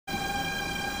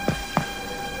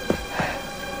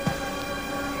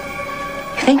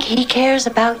think he cares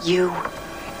about you?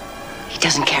 He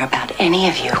doesn't care about any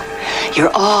of you.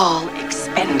 You're all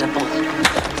expendable.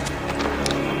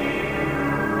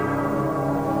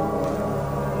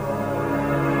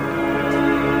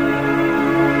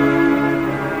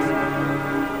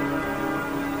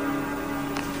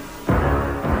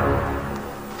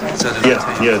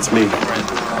 Yeah, it's me.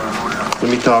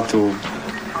 Let me talk to him.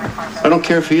 I don't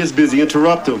care if he is busy.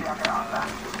 Interrupt him.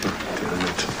 Damn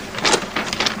it.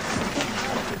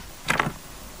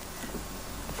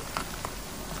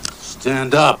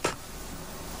 Stand up.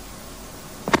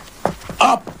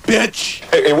 Up, bitch!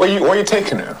 Hey, where you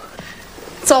taking her?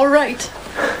 It's all right.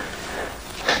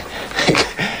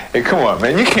 Hey, come on,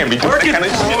 man. You can't be doing that kind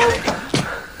of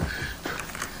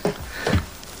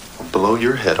shit. Blow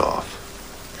your head off.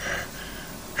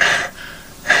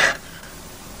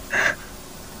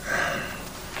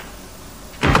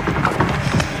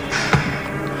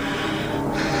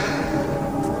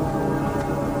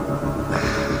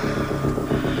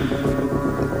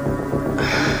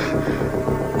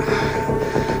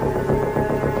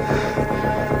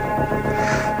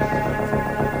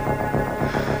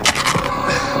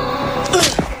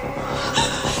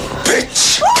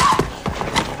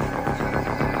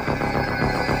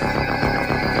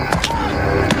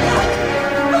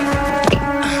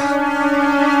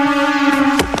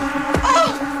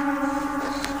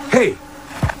 Hey!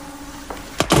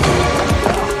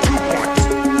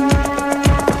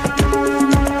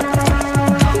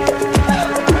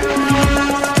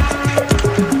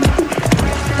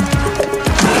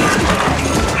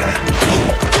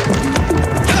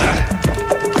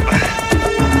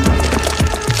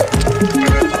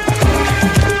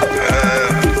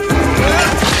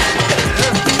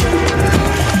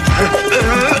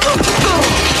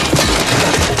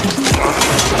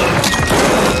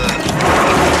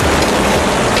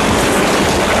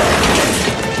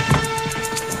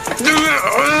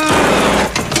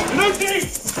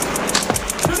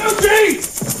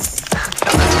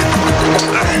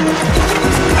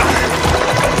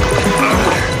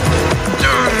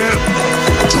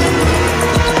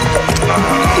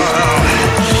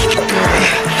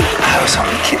 I was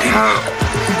only kidding.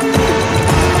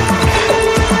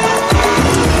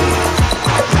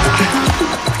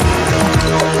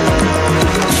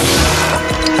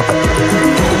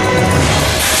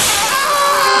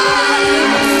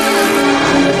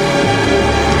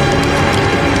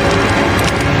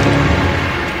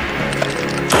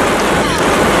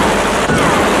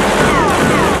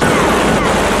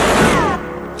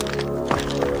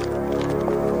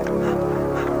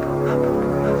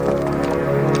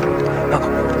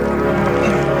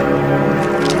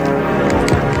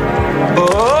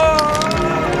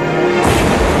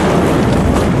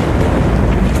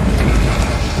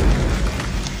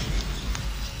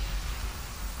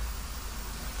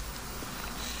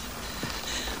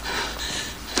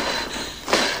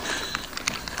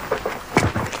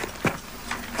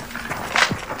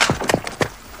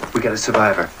 We got a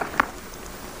survivor.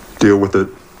 Deal with it.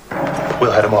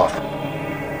 We'll head him off.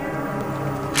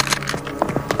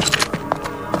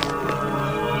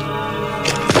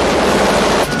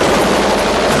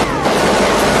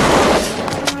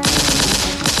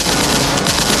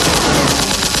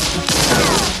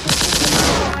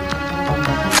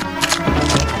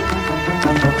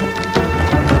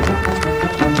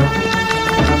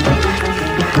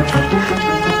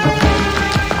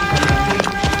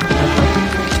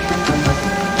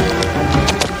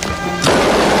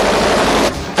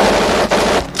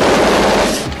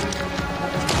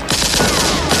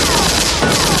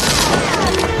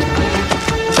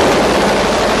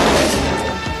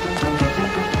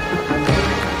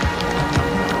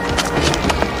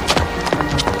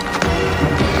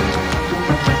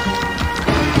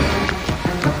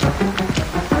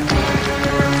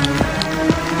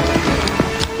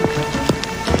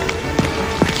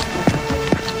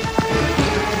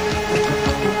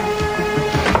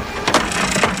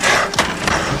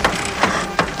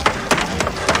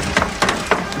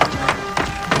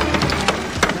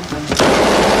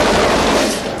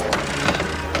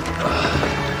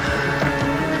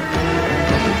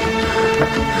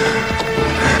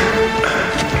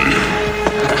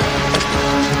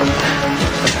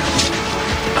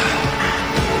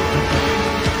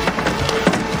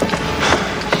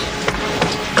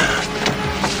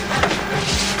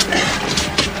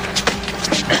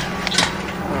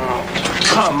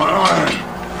 Come on.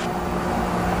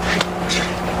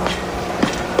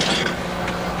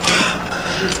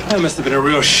 I must have been a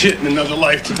real shit in another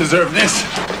life to deserve this.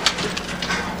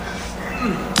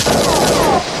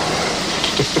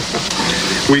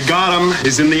 We got him.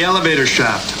 He's in the elevator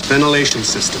shaft. Ventilation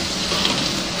system.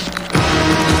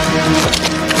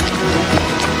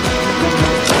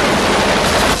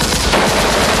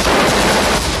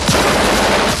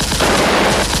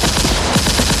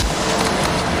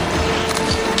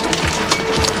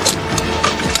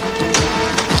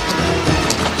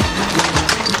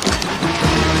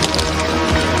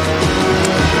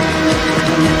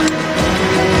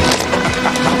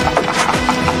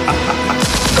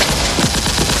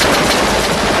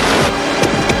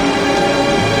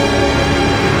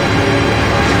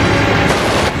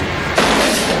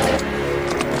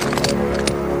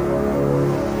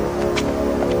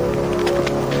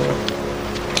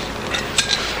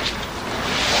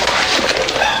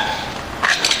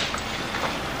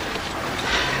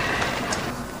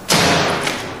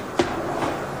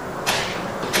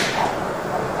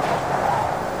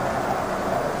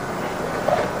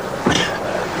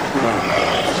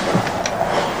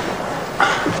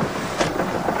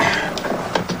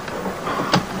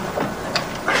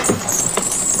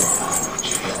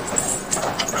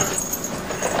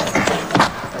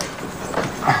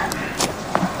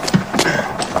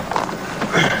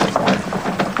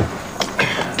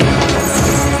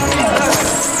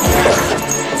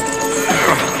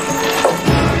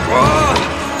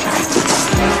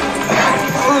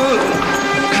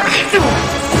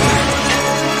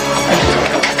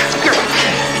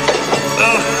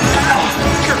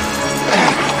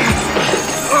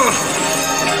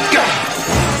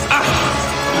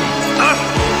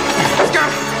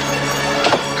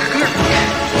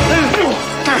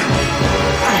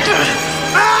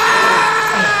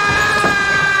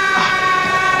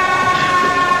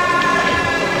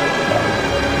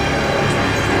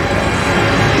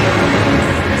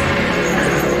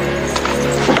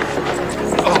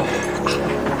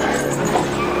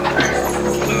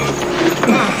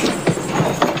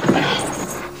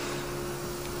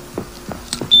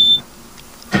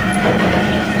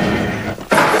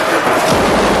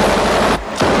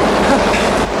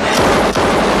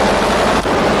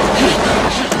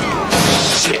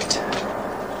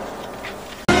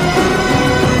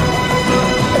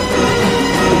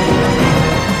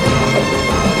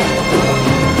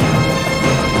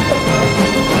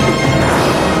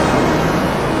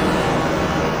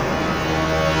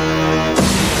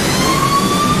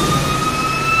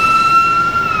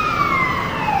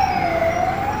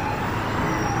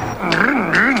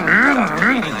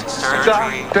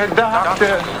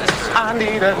 Doctor, I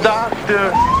need a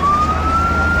doctor.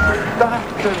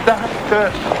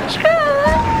 Doctor.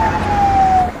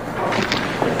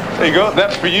 There you go.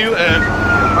 That's for you and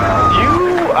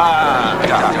you.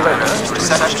 Doctor,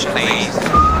 reception, please.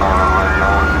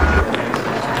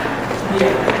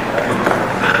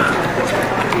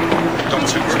 Don't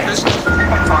shoot for business.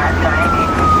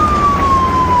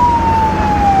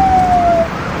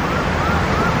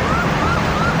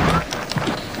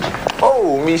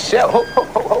 Oh, Michelle.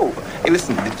 Ho. Hey,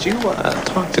 listen, did you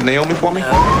talk to Naomi for me?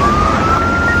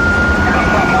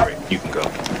 You can go.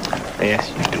 I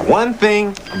asked you to do one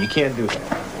thing, and you can't do it.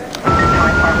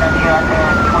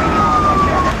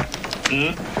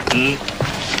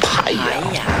 Paya.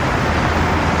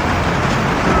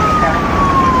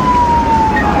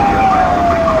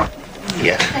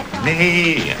 Yeah.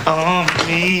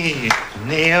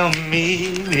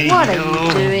 Naomi. What are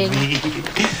you doing?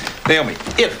 Naomi,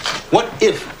 what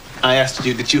if I asked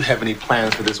you, did you have any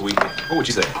plans for this weekend? What would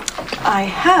you say? I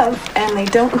have, and they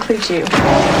don't include you.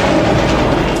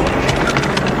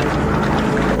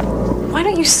 Why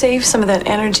don't you save some of that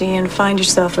energy and find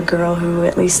yourself a girl who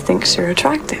at least thinks you're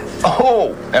attractive?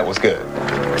 Oh, that was good.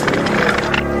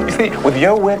 You see, with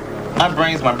your wit, my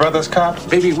brains, my brother's cops,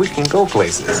 baby, we can go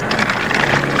places.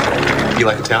 You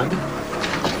like Italian?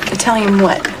 Italian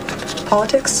what?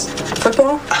 Politics?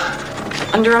 Football?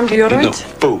 Underarm deodorant? No,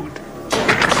 food.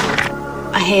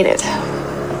 I hate it.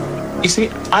 You see,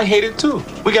 I hate it too.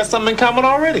 We got something in common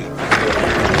already.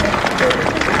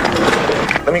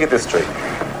 Let me get this straight.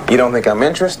 You don't think I'm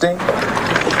interesting?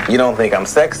 You don't think I'm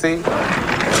sexy?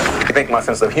 You think my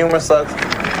sense of humor sucks?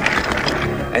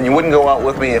 And you wouldn't go out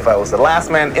with me if I was the last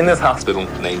man in this hospital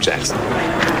named Jackson.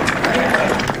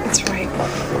 That's right.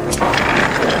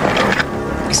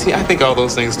 You see, I think all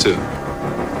those things too.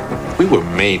 We were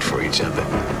made for each other.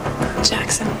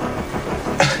 Jackson,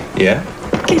 Yeah?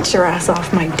 get your ass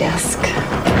off my desk.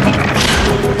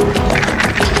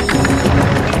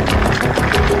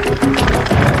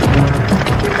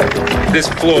 This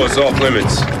floor is off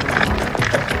limits.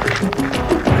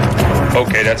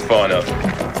 Okay, that's far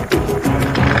enough.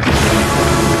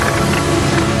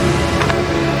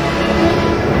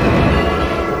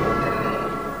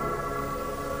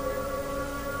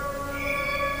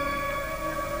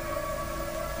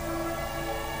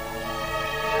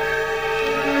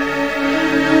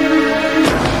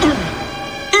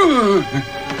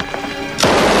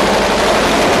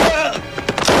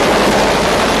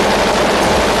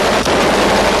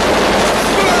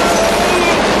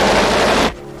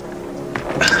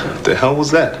 hell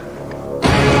was that?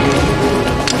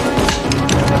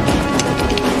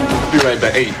 Be right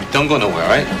back. Hey, don't go nowhere, all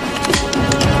right?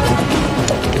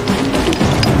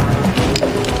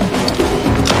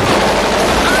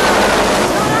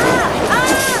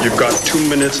 You've got 2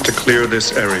 minutes to clear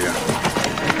this area.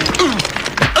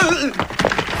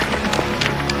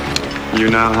 You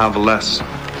now have less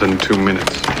than 2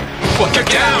 minutes. What? Get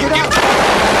down! Get down!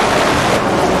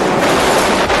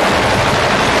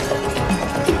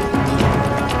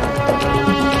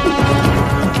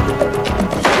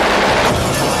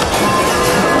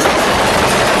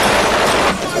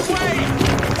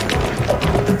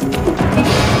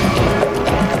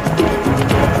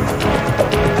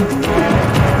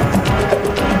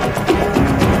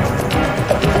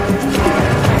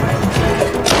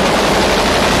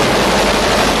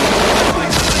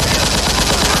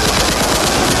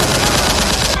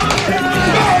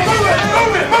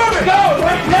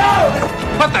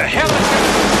 What the hell is that?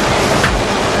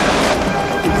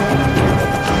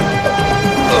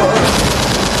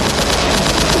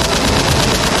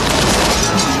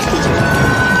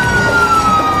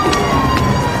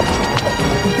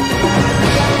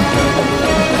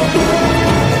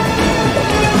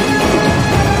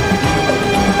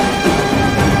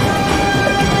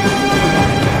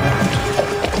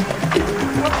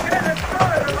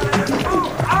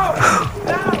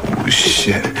 Oh,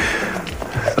 shit.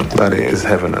 Somebody is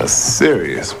having a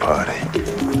serious party.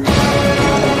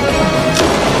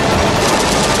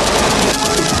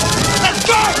 Let's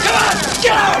go! Come on!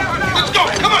 Get out! Let's go!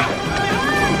 Come on!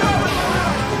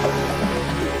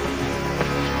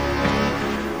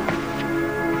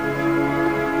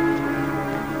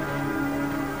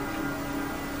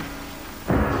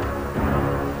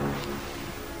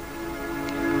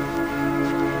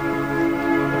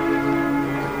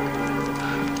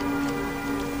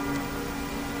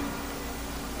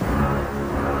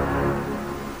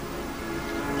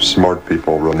 Smart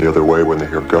people run the other way when they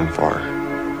hear gunfire,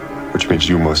 which means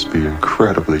you must be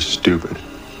incredibly stupid.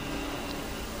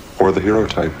 Or the hero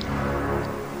type.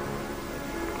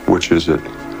 Which is it?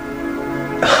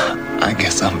 I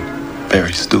guess I'm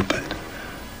very stupid.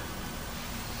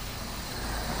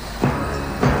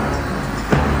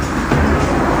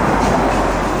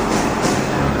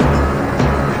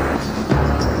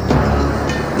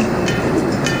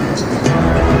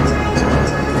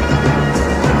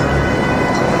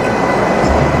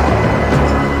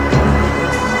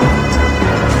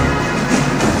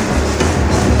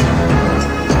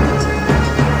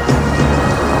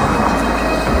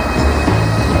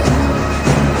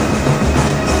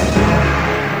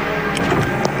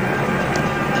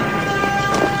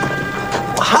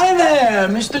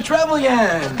 Mr.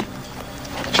 Trevelyan.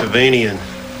 Trevanian.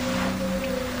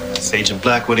 It's Agent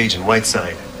Blackwood, Agent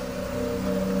Whiteside.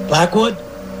 Blackwood?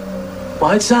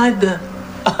 Whiteside?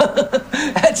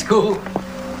 That's cool.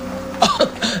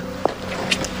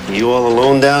 You all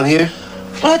alone down here?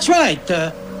 Well, that's right.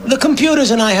 The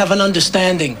computers and I have an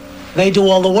understanding. They do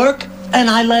all the work, and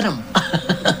I let them.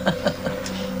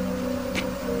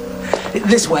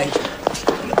 This way.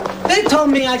 They told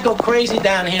me I'd go crazy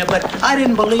down here, but I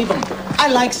didn't believe them. I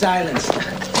like silence.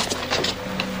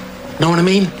 Know what I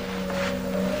mean?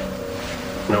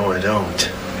 No, I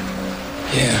don't.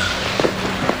 Yeah.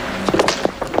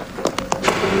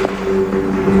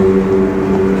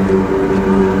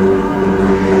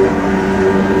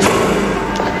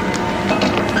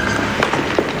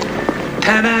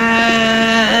 Ta-da!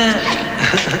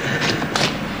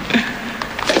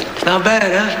 Not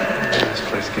bad, huh? This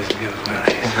place gets me up.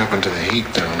 What happened to the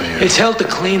heat down here? It's held to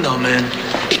clean, though, man.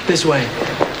 This way.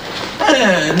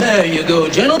 And there you go,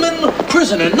 gentlemen.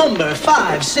 Prisoner number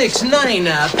 569,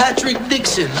 Patrick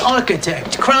Dixon,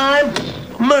 architect. Crime,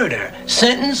 murder.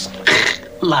 Sentence,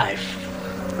 life.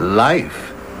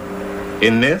 Life?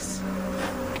 In this?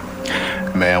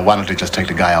 Man, why don't they just take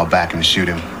the guy out back and shoot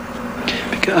him?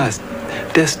 Because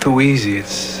that's too easy.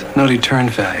 It's no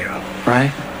deterrent value,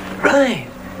 right? Right.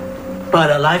 But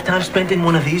a lifetime spent in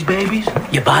one of these babies,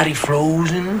 your body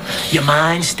frozen, your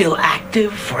mind still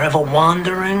active, forever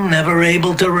wandering, never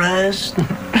able to rest.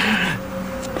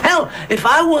 Hell, if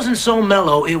I wasn't so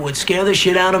mellow, it would scare the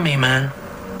shit out of me, man.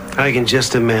 I can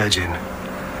just imagine.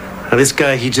 Now, this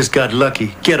guy, he just got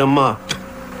lucky. Get him up.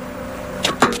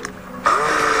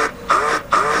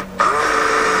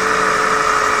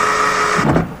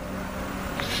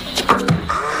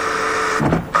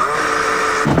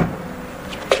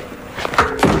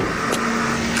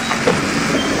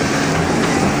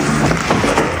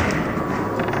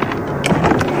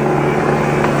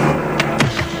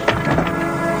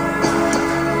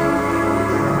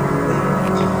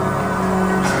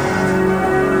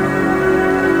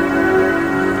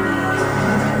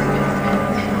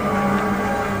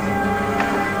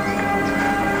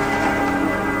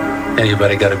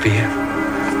 Anybody got a beer?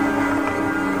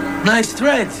 Nice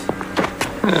threads.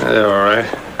 Yeah, they're all right.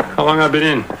 How long I been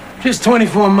in? Just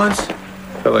 24 months.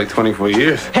 Felt like 24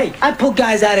 years. Hey, I pull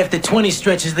guys out after 20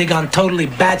 stretches. They gone totally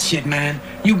batshit, man.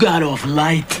 You got off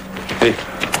light. Hey,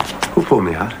 who pulled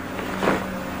me out?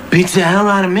 Beats the hell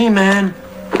out of me, man.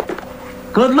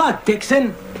 Good luck,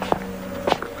 Dixon.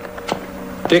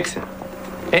 Dixon.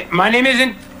 Hey, my name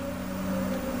isn't...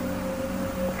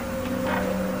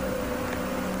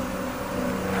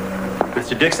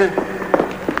 Mr. Dixon?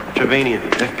 Trevanian,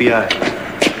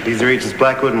 FBI. These are agents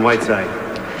Blackwood and Whiteside.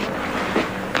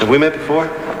 Have we met before?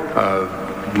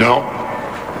 No.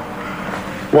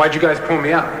 Why'd you guys pull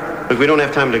me out? Look, we don't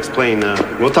have time to explain.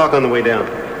 We'll talk on the way down.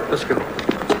 Let's go.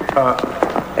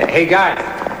 Hey, guys.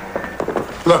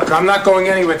 Look, I'm not going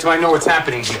anywhere till I know what's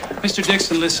happening here. Mr.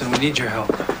 Dixon, listen, we need your help.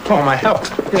 Oh, my help?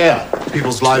 Yeah.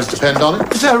 People's lives depend on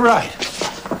it. Is that right?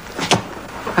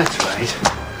 That's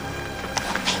right.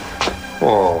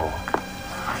 Oh.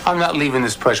 I'm not leaving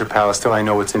this pleasure palace till I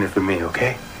know what's in it for me,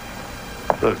 okay?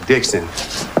 Look, Dixon,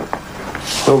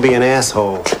 don't be an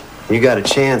asshole. You got a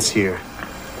chance here.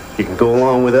 You can go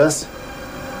along with us.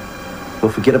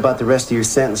 Don't forget about the rest of your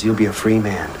sentence. You'll be a free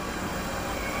man.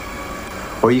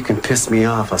 Or you can piss me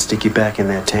off. I'll stick you back in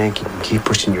that tank and keep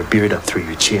pushing your beard up through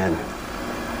your chin.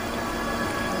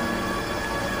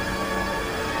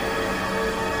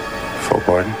 Full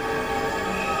pardon?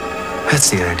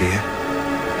 That's the idea.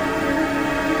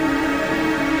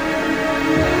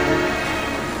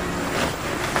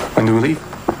 When do we leave?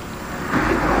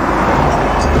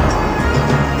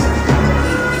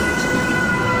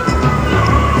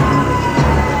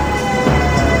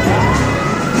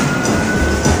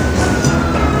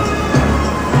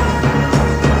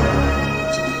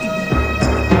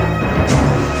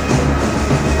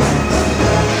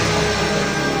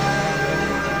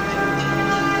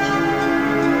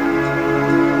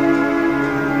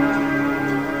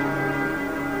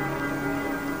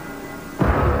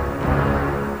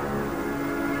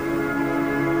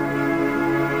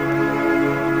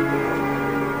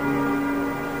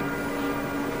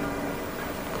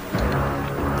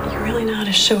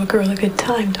 Show a girl a good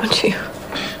time, don't you?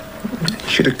 You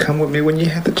should have come with me when you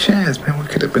had the chance, man. We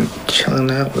could have been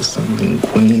chilling out with some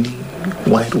linguine,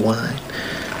 white wine.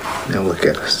 Now look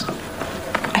at us.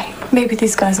 Hey, maybe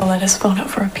these guys will let us phone up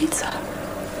for a pizza.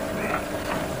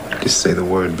 Just say the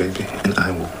word, baby, and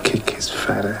I will kick his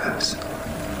fat ass.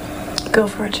 Go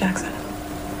for it, Jackson.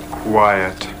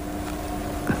 Quiet.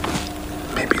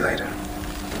 Maybe later.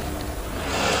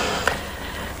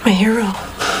 My hero.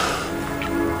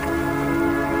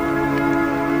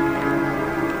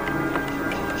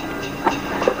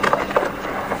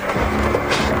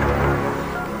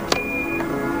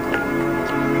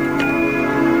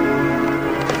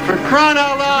 Crying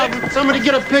out loud, would somebody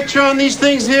get a picture on these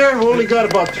things here? We only got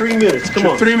about 3 minutes. Come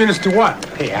on. 3 minutes to what?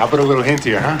 Hey, how about a little hint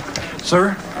here, huh?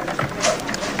 Sir,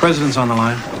 President's on the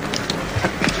line.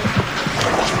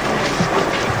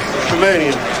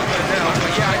 Trevanian.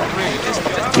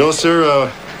 No,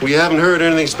 sir. We haven't heard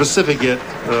anything specific yet.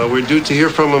 We're due to hear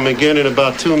from him again in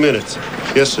about 2 minutes.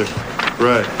 Yes, sir.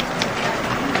 Right.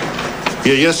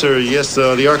 Yeah, yes, sir. Yes,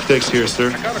 the architect's here, sir.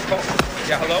 I got a call.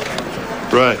 Yeah, hello?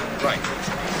 Right. Right.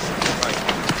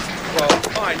 Well,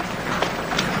 fine.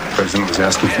 President was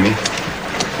asking for me.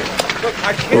 Look,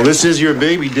 I can't... Well, this is your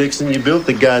baby, Dixon. You built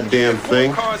the goddamn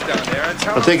thing. Cars down there and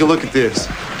tell Now take a look at this.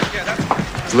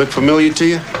 Does it look familiar to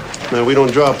you? Now, we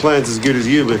don't draw plans as good as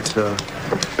you, but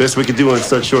best we could do on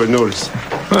such short notice.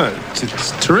 Well,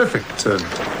 it's terrific. It's a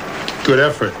good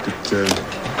effort.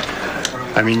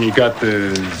 I mean, you got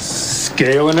the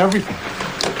scale and everything.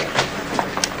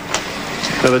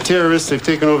 Now, the terrorists, they've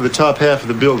taken over the top half of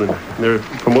the building. They're,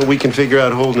 from what we can figure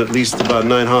out, holding at least about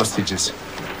 9 hostages.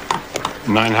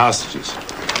 9 hostages?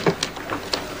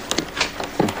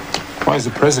 Why is the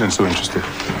president so interested?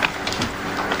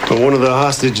 Well, one of the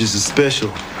hostages is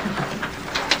special.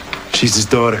 She's his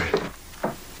daughter.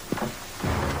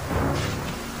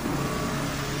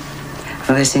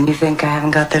 Listen, you think I haven't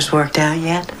got this worked out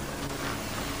yet?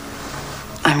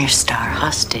 I'm your star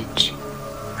hostage,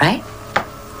 right?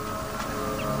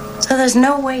 So there's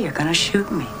no way you're gonna shoot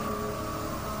me.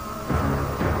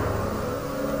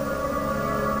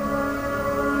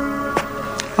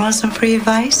 Want some free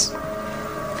advice?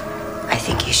 I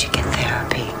think you should get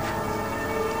therapy.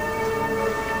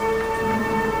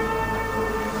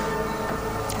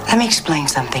 Let me explain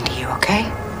something to you,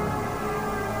 okay?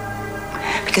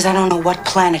 Because I don't know what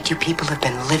planet you people have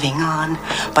been living on,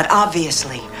 but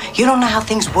obviously, you don't know how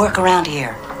things work around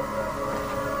here.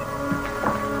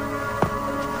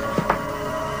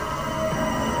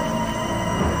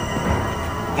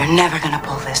 You're never gonna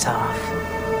pull this off.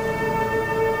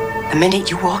 The minute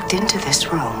you walked into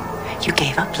this room, you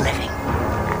gave up living.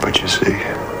 But you see,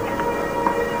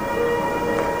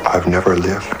 I've never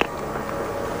lived.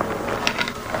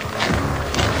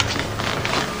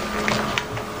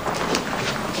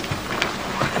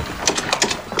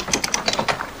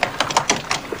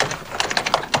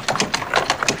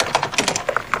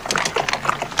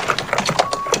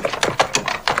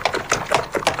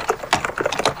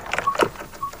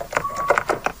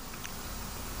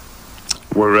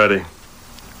 We're ready.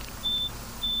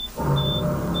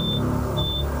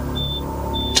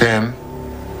 10,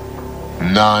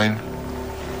 9,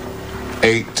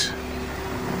 8,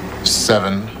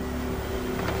 7,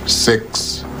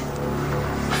 6,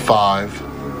 5,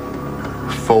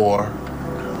 4,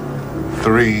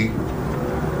 3,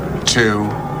 2,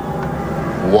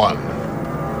 1.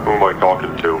 Who am I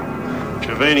talking to?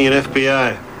 Trevanian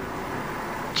FBI.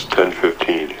 It's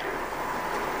 10:15.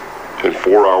 In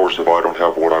 4 hours, if I don't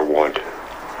have what I want,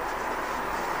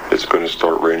 it's going to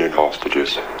start raining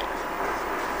hostages.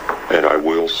 And I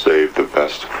will save the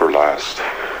best for last.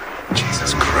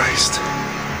 Jesus Christ.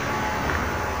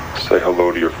 Say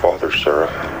hello to your father,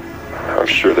 Sarah. I'm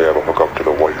sure they have a hookup to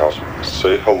the White House.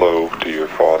 Say hello to your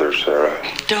father, Sarah.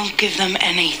 Don't give them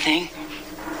anything.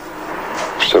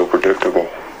 So predictable.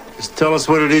 Just tell us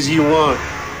what it is you want.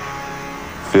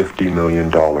 $50 million.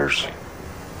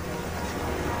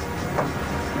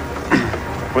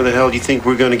 Where the hell do you think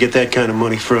we're gonna get that kind of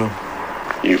money from?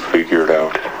 You figure it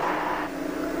out.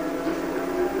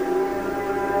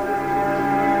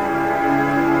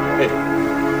 Hey,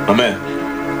 my man.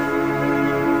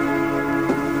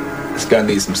 This guy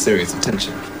needs some serious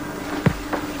attention.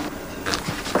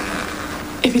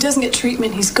 If he doesn't get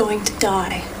treatment, he's going to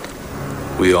die.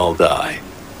 We all die.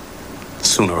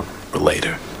 Sooner or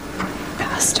later.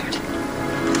 Bastard.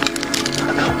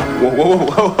 Whoa, whoa, whoa,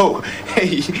 whoa, whoa.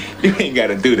 Hey, you ain't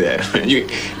gotta do that, man. You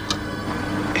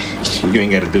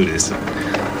ain't gotta do this.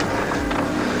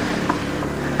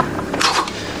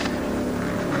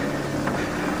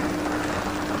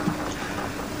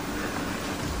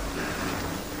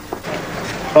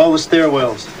 All the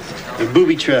stairwells. They're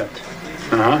booby-trapped.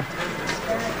 Uh-huh.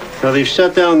 Now they've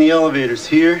shut down the elevators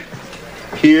here,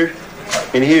 here,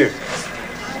 and here.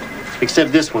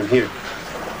 Except this one here.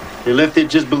 They left it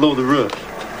just below the roof.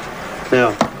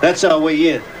 Now, that's our way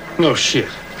in. No shit.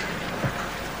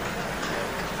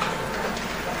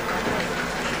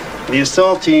 The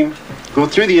assault team go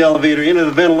through the elevator into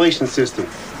the ventilation system.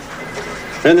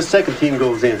 Then the second team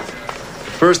goes in. The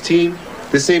first team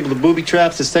disable the booby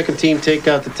traps. The second team take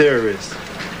out the terrorists.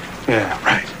 Yeah,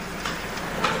 right.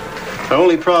 The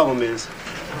only problem is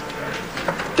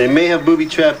they may have booby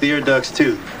trapped the air ducts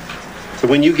too. So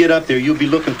when you get up there, you'll be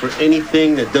looking for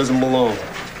anything that doesn't belong.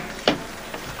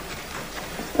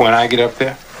 When I get up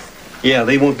there? Yeah,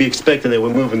 they won't be expecting that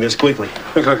we're moving this quickly.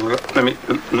 Look, let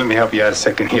me help you out a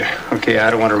second here. Okay,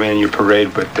 I don't want to rain your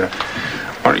parade, but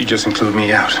why don't you just include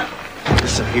me out?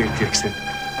 Listen here, Dixon.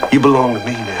 You belong to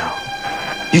me now.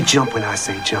 You jump when I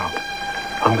say jump.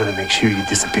 I'm gonna make sure you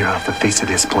disappear off the face of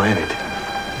this planet.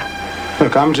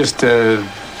 Look, I'm just an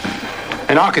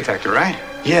architect, right?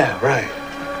 Yeah, right.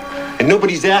 And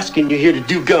nobody's asking you here to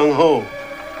do gung-ho.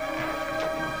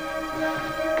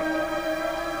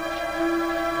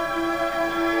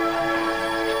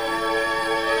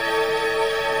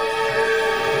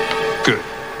 Good.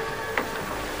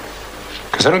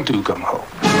 Because I don't do gung-ho.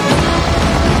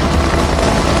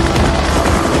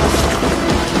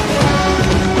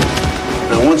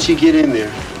 Now, once you get in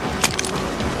there,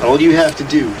 all you have to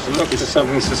do is Look for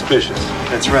something suspicious.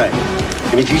 That's right.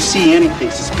 And if you see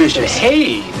anything suspicious...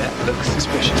 Hey, that looks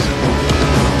suspicious.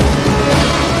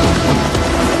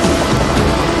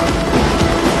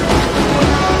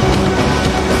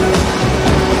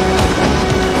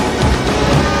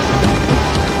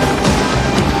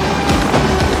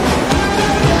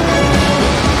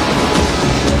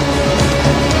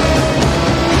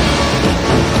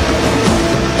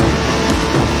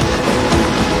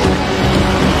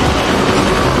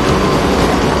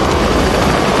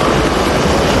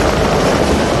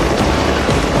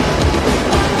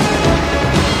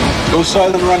 Go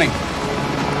silent running.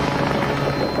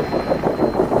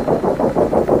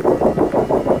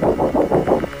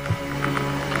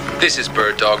 This is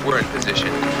Bird Dog. We're in position.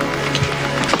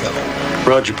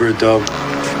 Roger, Bird Dog.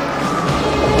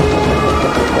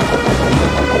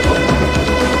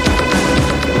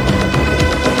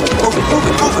 Move it.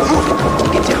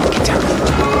 Get down.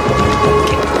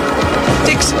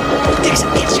 Dixon,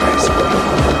 get your ass.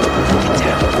 Get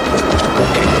down.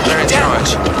 Okay, you're in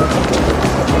charge.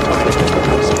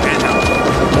 Stand up.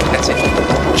 That's it.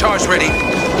 ready.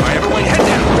 All right, everyone, head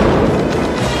down.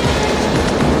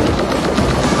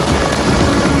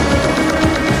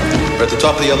 We're at the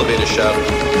top of the elevator shaft.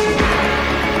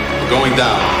 We're going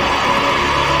down.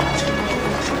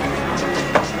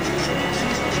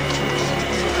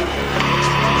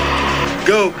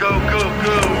 Go, go, go,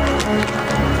 go.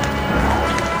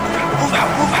 Move out,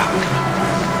 move out.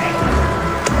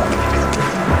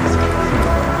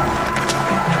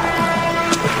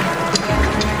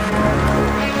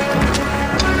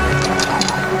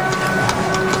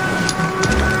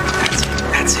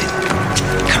 That's it.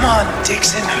 Come on,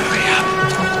 Dixon, hurry up.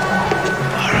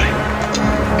 All right.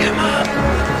 Come on.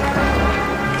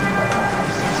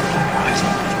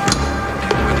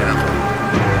 We're down.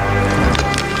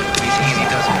 Easy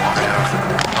does it.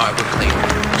 All right, we're clear.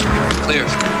 Clear.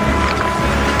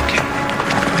 Okay.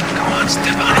 Come on,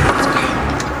 step on it. Let's go.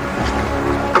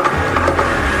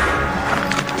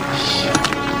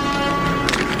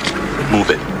 Move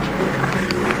it.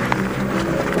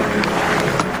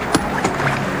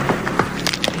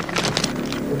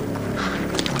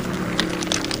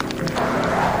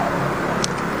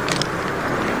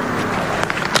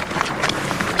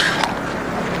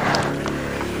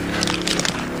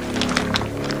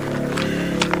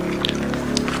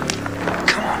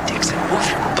 Come on, Dixon, move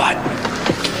your butt.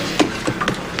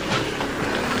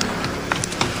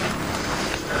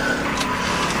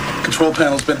 Control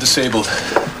panel's been disabled.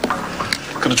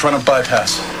 Gonna try to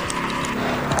bypass.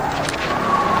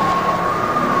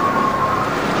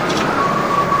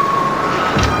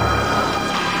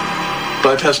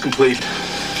 Bypass complete.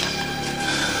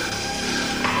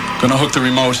 Gonna hook the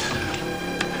remote.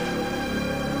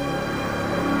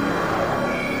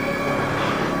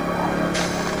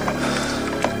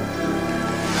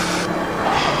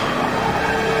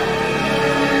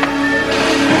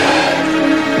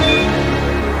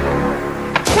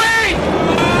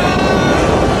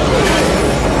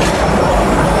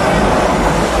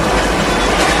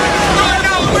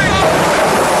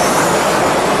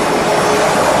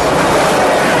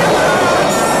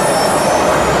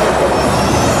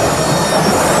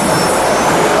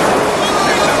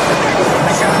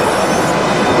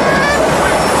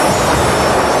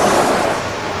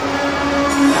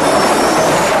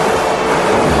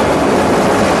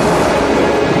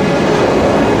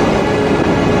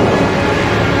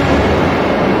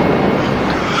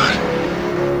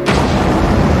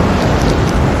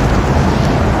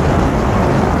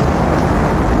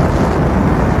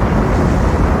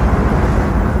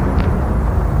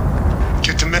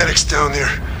 Down there.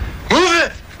 Move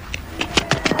it!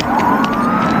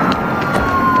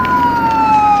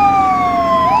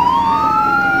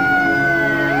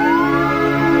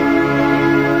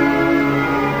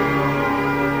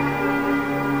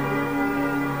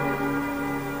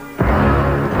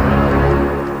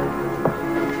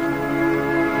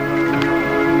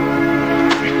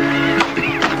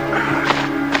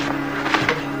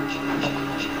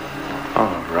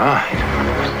 All right.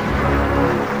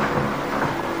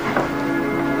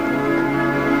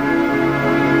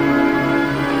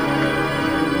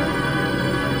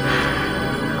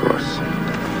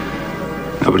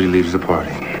 Nobody leaves the party.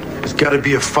 There's got to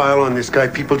be a file on this guy.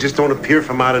 People just don't appear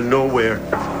from out of nowhere.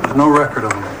 There's no record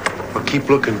of him. Well, keep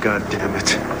looking,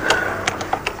 goddammit.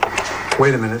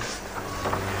 Wait a minute.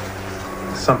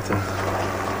 Something.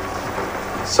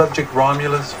 Subject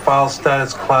Romulus, file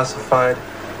status classified,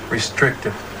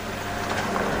 restricted.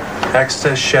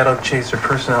 Access Shadow Chaser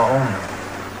personnel only.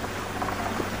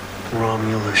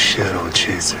 Romulus Shadow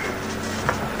Chaser.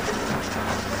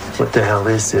 What the hell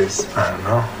is this? I don't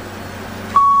know.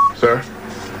 Sir?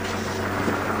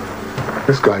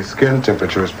 This guy's skin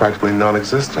temperature is practically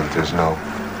non-existent. There's no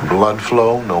blood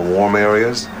flow, no warm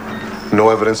areas, no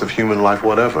evidence of human life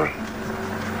whatever.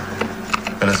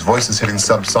 And his voice is hitting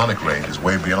subsonic range, is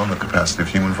way beyond the capacity of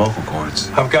human vocal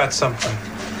cords. I've got something.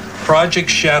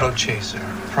 Project Shadow Chaser.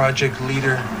 Project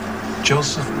leader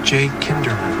Joseph J.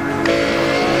 Kinderman.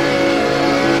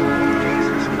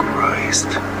 Jesus Christ.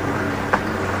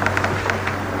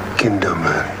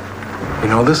 Kinderman. You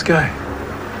know this guy?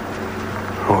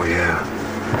 Oh, yeah.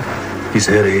 He's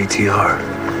head of ATR.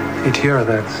 ATR,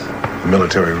 that's...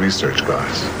 Military research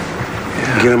guys.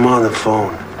 Yeah. Get him on the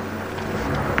phone.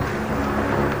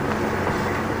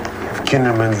 If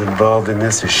Kinderman's involved in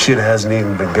this, his shit hasn't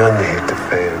even begun to hit the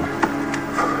fan.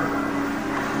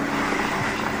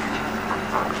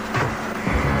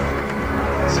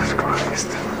 Jesus Christ.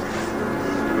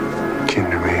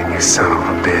 Kinderman, you son of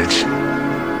a bitch.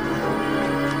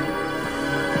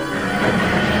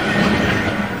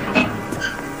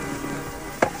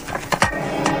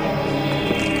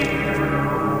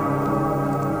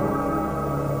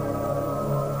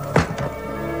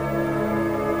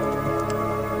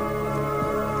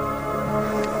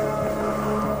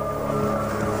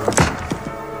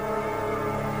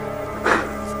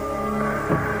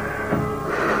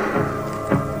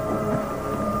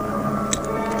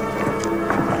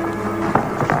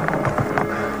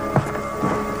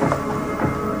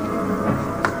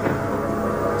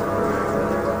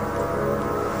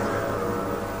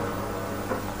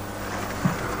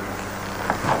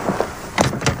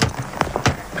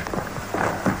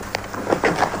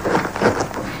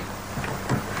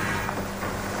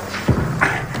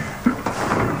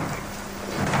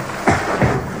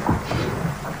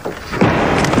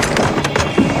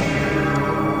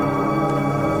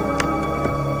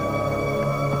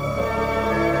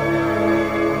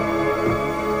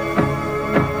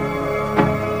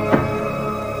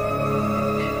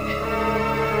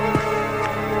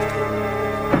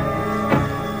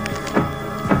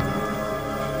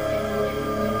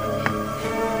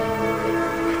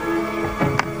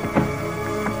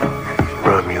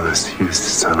 You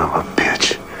son of a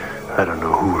bitch. I don't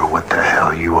know who or what the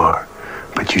hell you are,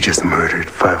 but you just murdered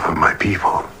 5 of my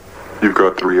people. You've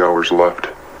got 3 hours left.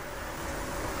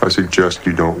 I suggest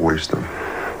you don't waste them.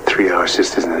 3 hours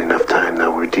just isn't enough time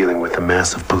now. We're dealing with a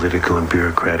massive political and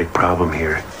bureaucratic problem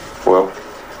here. Well,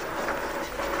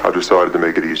 I've decided to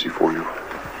make it easy for you.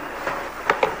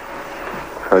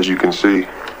 As you can see,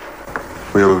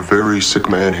 we have a very sick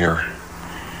man here.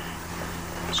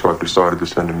 So I've decided to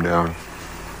send him down.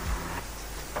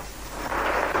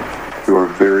 You are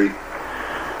a very,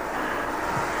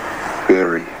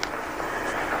 very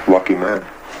lucky man.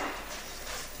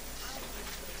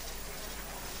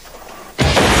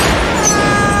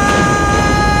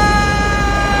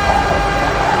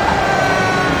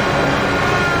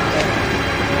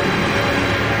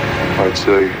 I'd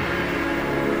say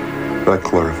that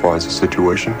clarifies the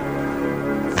situation.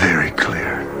 Very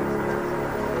clear.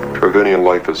 Trevanian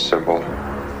life is simple.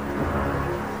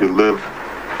 You live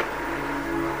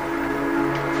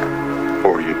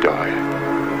or you die.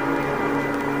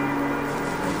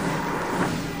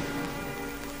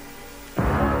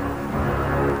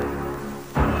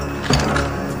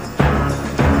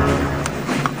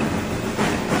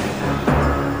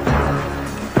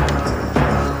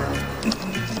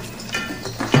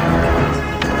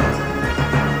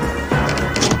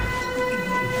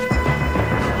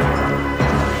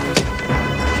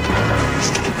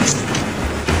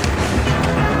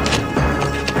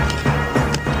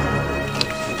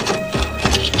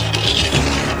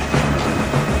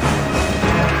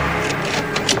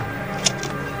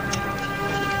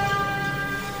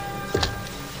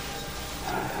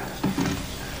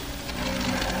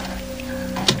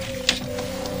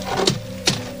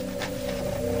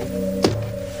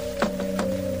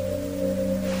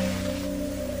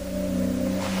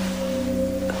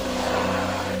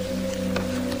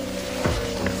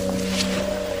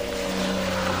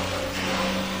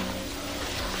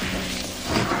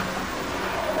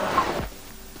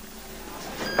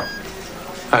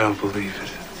 I don't believe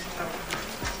it.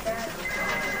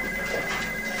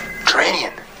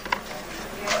 Trevanian,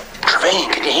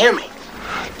 can you hear me?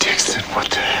 Dixon, what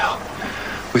the hell?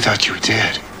 We thought you were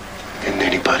dead. Didn't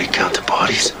anybody count the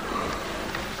bodies?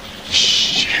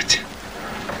 Shit.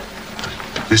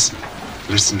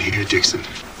 Listen here, Dixon.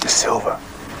 De Silva.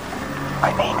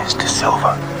 My name is De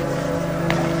Silva.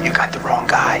 You got the wrong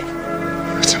guy.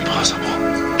 That's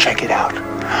impossible. Check it out.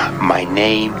 My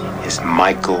name is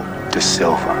Michael De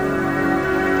Silva.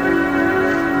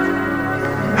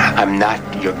 I'm not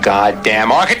your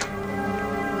goddamn architect.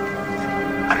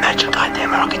 I'm not your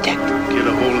goddamn architect. Get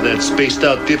a hold of that spaced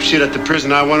out dipshit at the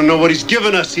prison. I want to know what he's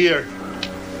giving us here.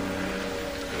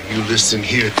 You listen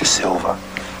here, De Silva.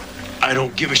 I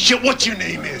don't give a shit what your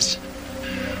name is.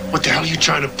 What the hell are you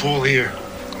trying to pull here?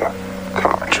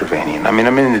 Come on, Trevanian. I mean,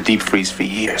 I've been in the deep freeze for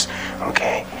years,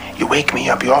 okay? You wake me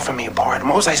up, you offer me a pardon.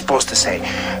 What was I supposed to say?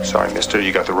 Sorry, mister,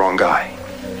 you got the wrong guy.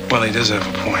 Well, he does have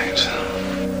a point.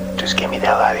 Just get me the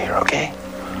hell out of here, okay?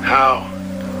 How?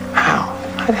 How?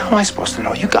 How the hell am I supposed to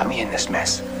know? You got me in this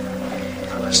mess.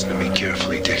 Listen to me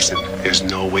carefully, Dixon. There's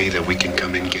no way that we can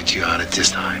come and get you out at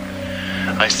this time.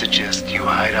 I suggest you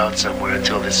hide out somewhere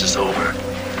until this is over.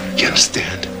 You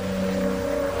understand?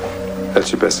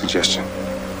 That's your best suggestion.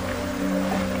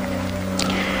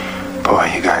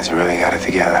 Boy, you guys really got it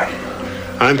together.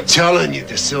 I'm telling you,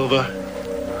 De Silva.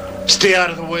 Stay out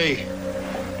of the way.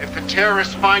 If the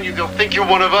terrorists find you, they'll think you're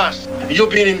one of us. You'll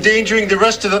be endangering the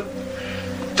rest of the...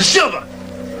 De Silva!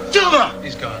 Silva!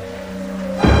 He's gone.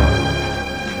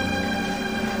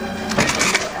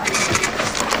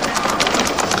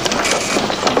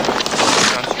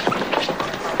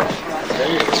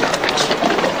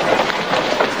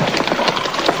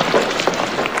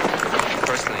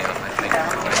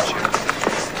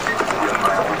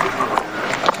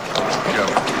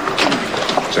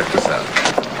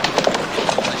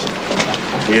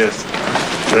 Yes,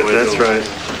 that's right.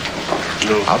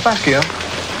 No. I'll back you up.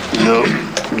 No,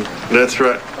 that's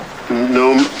right.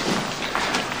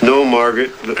 No,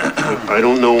 Margaret. I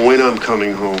don't know when I'm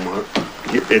coming home.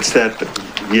 It's that,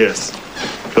 yes.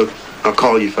 I'll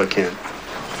call you if I can.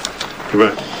 You're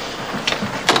right.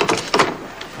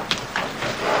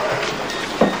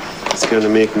 It's gonna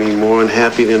make me more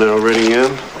unhappy than I already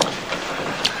am.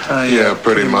 Yeah,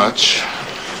 pretty much.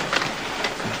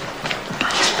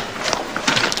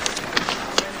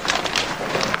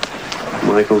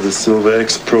 Michael De Silva,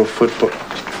 ex-pro football.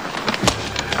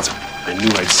 I knew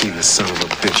I'd seen the son of a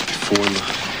bitch before.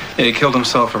 Yeah, he killed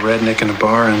himself a redneck in a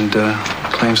bar and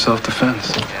claimed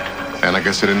self-defense. And I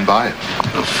guess he didn't buy it.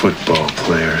 A football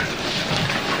player.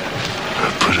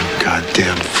 I put a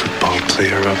goddamn football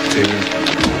player up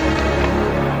there.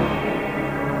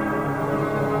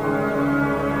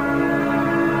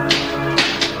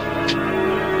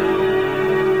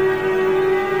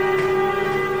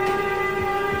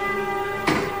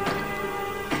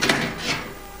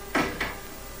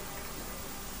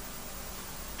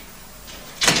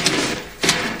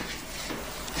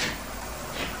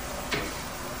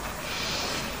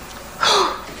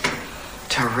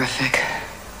 terrific.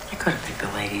 I could have picked the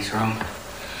ladies' room.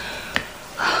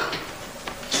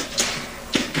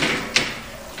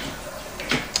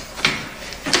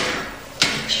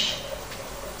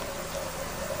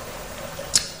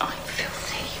 I'm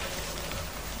filthy.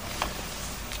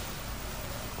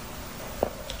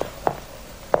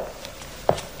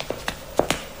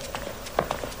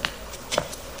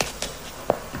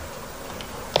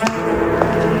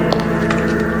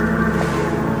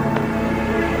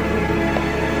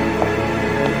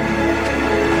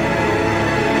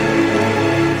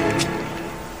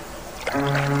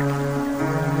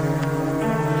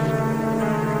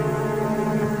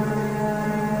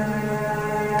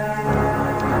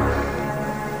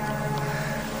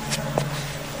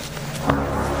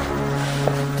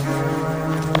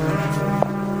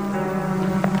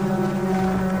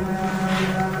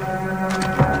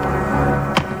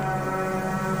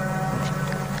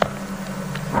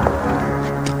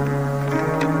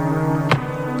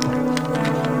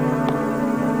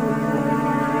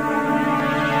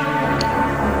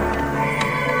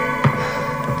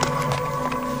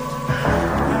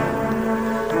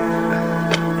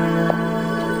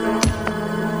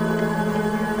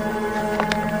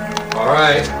 All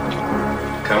right.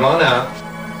 Come on out.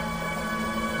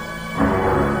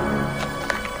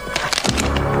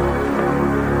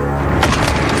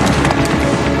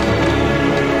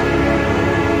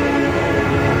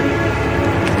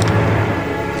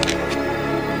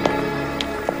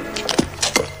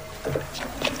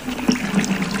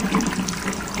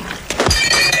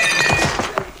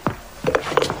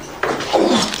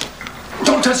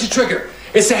 Don't touch the trigger.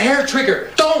 It's a hair trigger.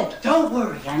 Don't. Don't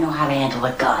worry, I know how to handle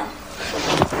a gun.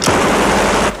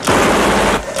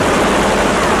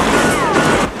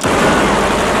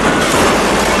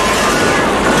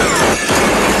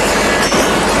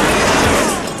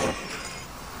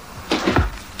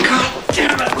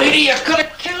 Damn it, lady, you could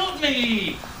have killed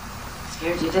me!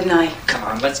 Scared you, didn't I? Come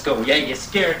on, let's go. Yeah, you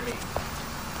scared me.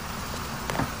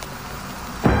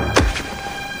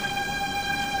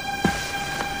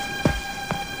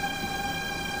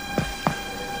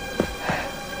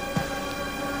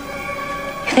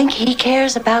 You think he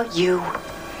cares about you?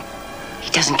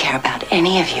 He doesn't care about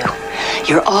any of you.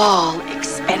 You're all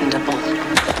expendable.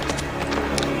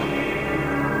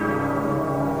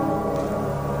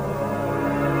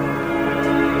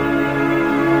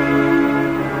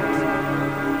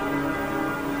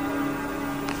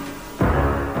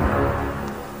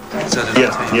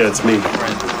 Yeah, it's me.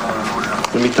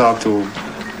 Let me talk to him.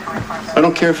 I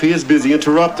don't care if he is busy.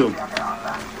 Interrupt him.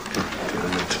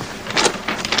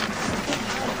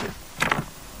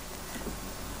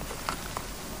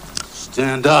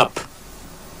 Stand up.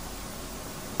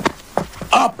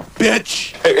 Up,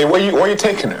 bitch! Hey, where you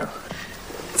taking her?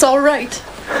 It's all right.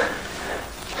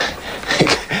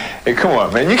 Hey, come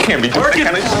on, man. You can't be doing that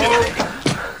kind of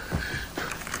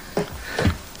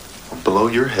shit. Blow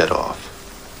your head off.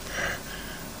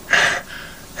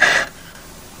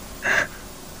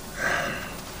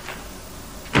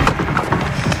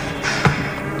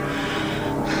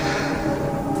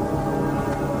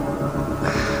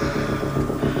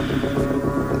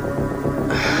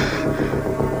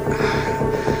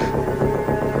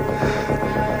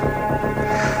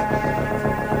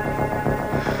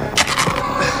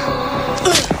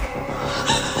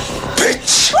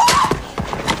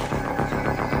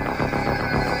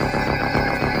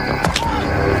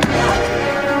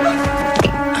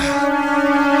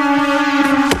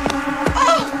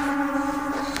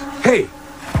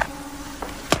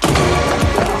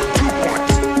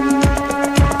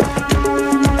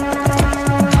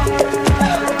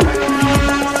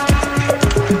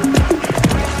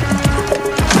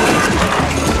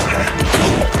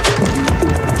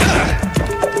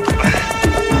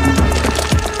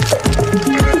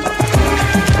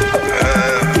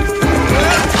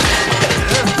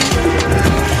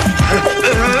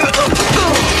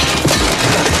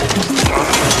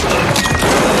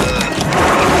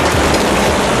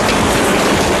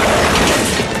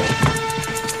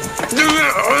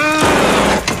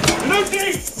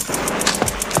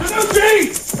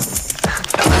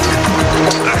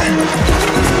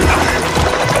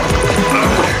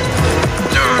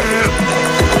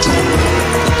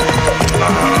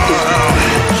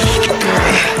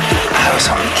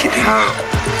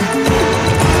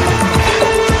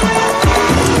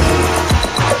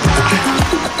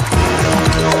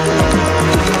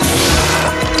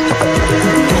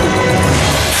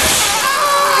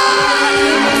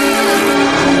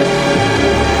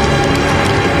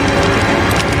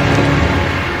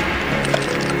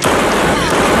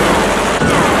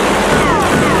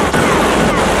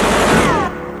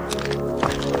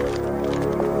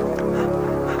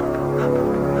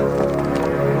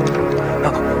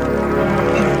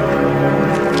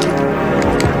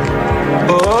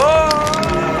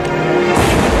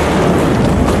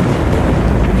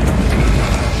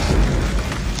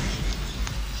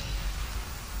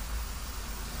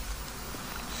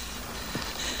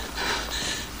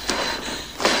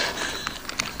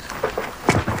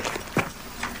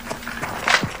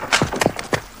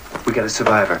 get a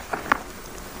survivor.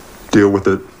 Deal with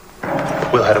it.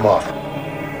 We'll head him off.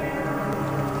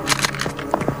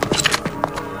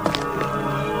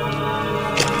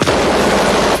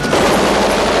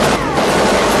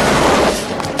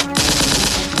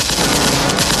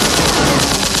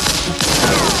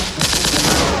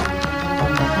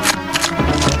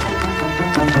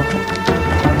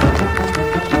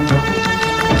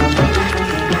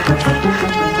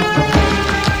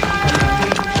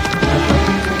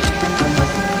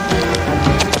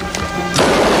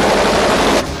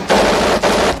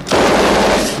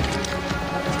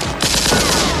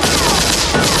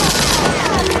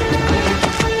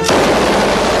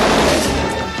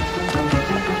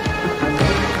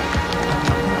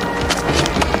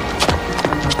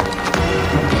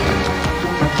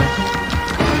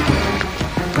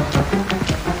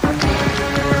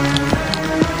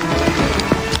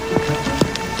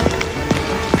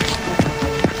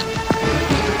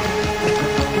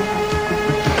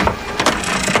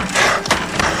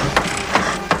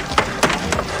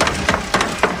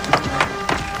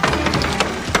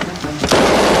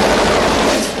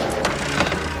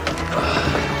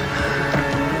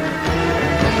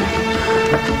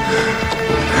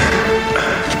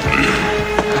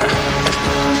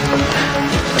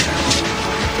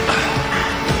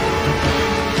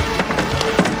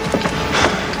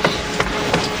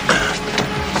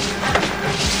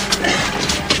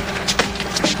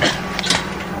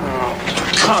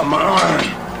 Come on.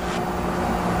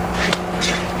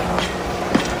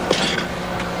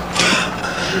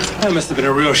 I must have been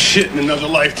a real shit in another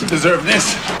life to deserve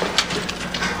this.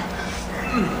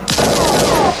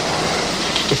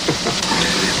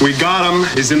 We got him.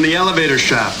 He's in the elevator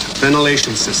shaft.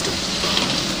 Ventilation system.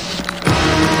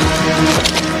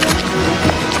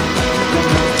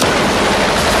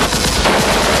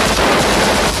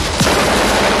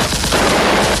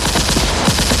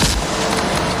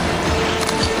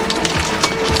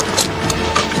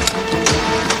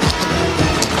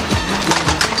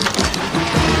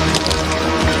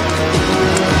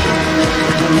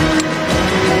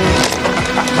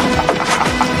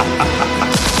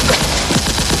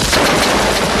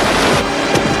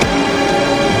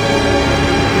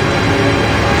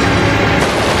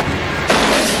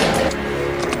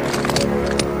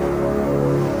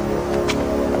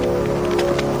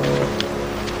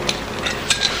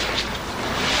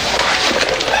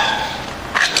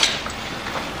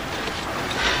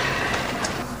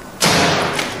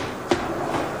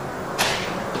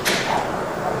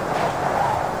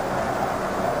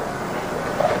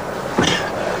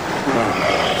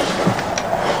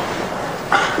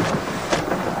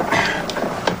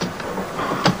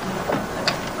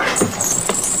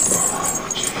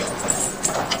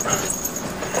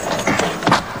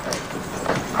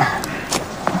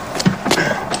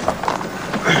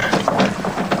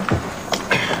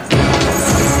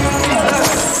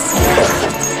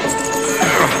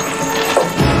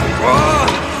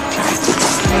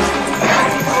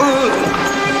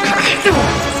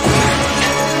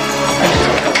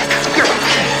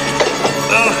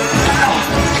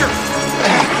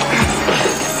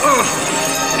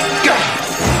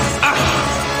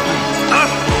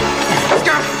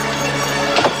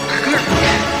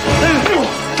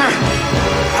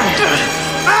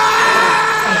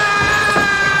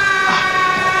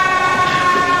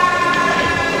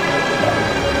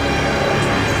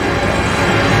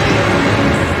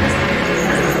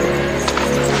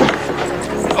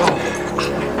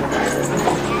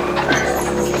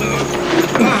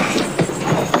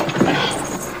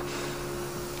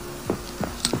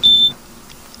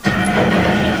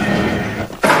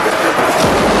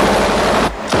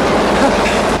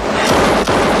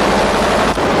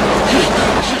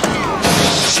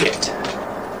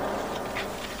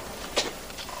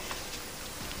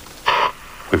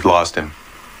 We've lost him.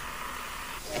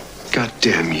 God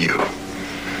damn you.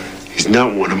 He's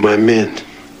not one of my men.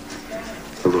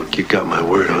 But look, you got my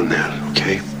word on that,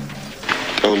 okay?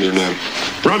 Tell him your name.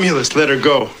 Romulus, let her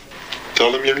go.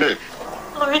 Tell him your name.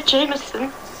 Laura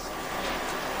Jameson,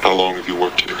 How long have you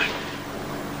worked here?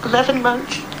 11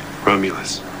 months.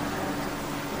 Romulus.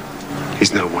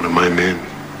 He's not one of my men.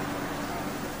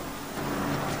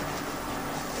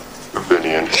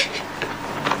 Vinian,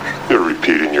 you're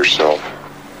repeating yourself.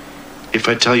 If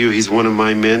I tell you he's one of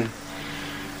my men,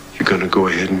 you're gonna go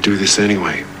ahead and do this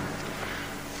anyway.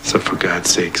 So for God's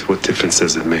sakes, what difference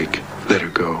does it make? Let her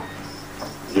go.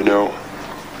 You know,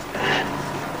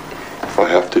 I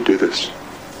have to do this.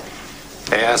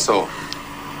 Hey, asshole.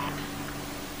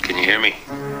 Can you hear me?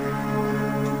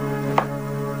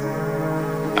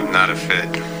 I'm not a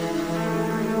fit.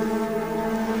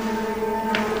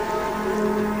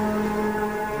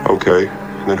 Okay,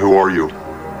 then who are you?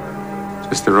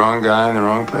 Just the wrong guy in the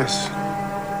wrong place.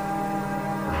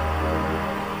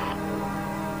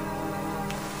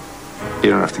 You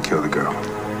don't have to kill the girl.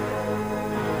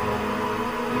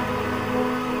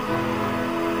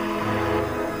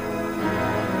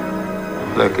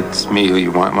 Look, it's me who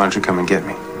you want. Why don't you come and get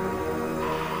me?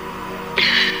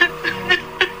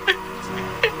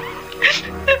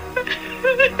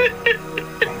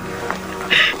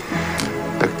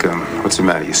 Look, what's the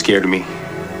matter? You scared of me?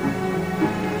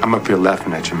 I'm up here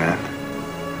laughing at you, man.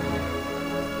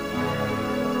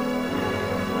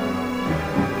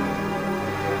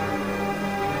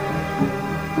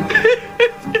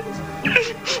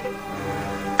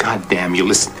 God damn you,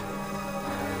 listen.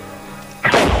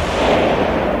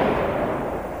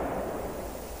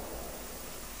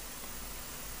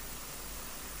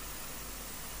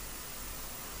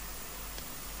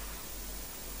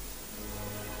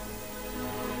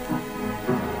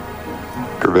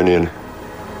 Trevanian,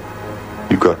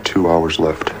 you've got 2 hours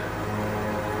left.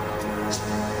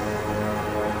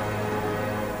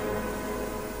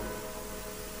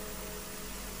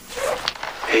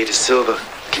 Hey, De Silva,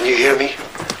 can you hear me?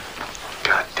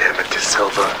 God damn it, De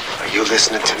Silva. Are you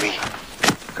listening to me?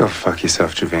 Go fuck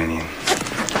yourself, Trevanian.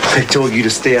 I told you to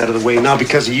stay out of the way. Now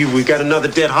because of you, we've got another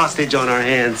dead hostage on our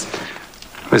hands.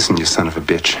 Listen, you son of a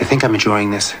bitch. I think I'm enjoying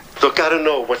this. Look, I don't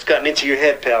know what's gotten into your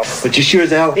head, pal, but you sure as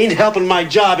hell ain't helping my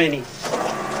job any.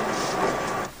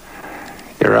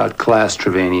 You're outclassed,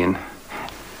 Trevanian.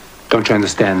 Don't you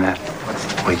understand that?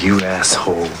 Well, you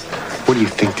asshole. What do you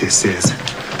think this is?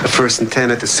 The 1st and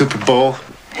 10 at the Super Bowl?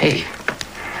 Hey,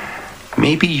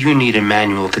 maybe you need a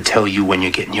manual to tell you when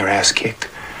you're getting your ass kicked.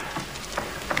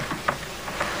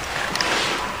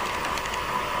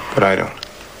 But I don't.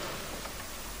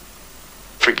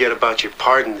 Forget about your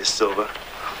pardon, De Silva.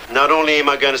 Not only am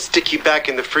I gonna stick you back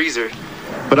in the freezer,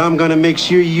 but I'm gonna make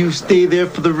sure you stay there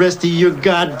for the rest of your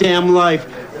goddamn life.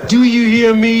 Do you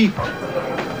hear me?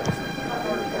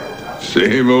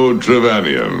 Same old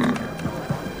Trevanian.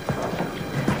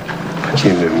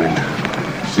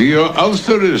 Kinderman. See, your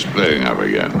ulcer is playing up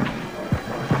again.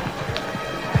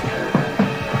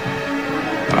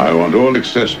 I want all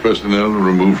excess personnel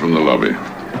removed from the lobby.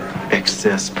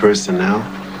 Excess personnel?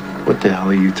 What the hell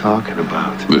are you talking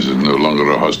about? This is no longer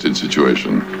a hostage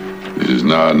situation. This is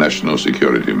now a national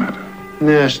security matter.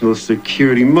 National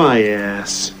security, my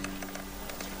ass.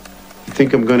 You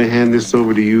think I'm gonna hand this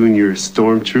over to you and your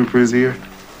stormtroopers here?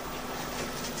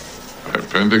 A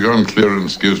Pentagon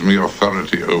clearance gives me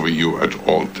authority over you at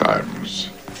all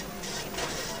times.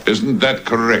 Isn't that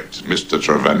correct, Mr.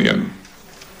 Trevanian?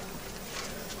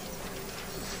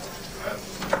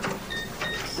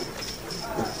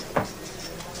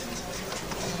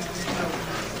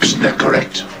 Isn't that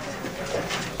correct?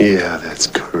 Yeah, that's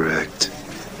correct.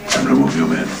 Then remove your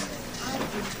men.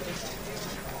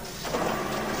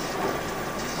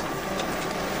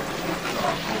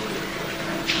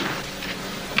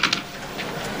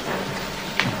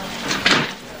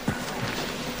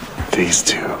 These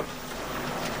two,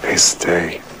 they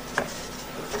stay.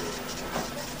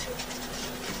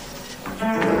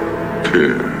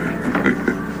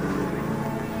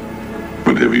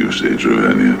 Whatever you say,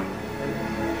 Trevanian.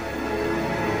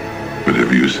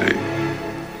 Whatever you say.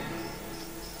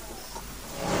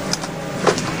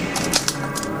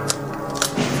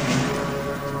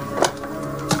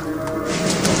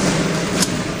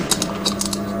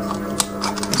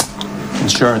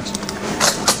 Insurance.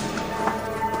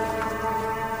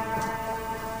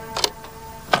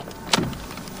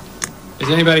 Is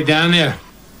anybody down there?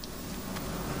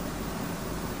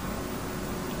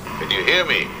 Can you hear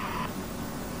me?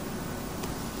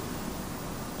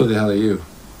 Who the hell are you?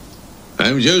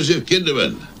 I'm Joseph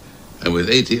Kinderman. I'm with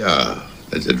ATR.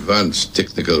 That's Advanced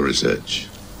Technical Research.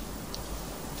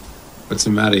 What's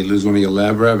the matter? You lose one of your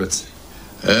lab rabbits?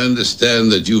 I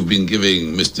understand that you've been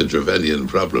giving Mr. Trevanian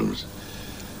problems.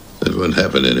 That won't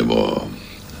happen anymore.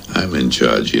 I'm in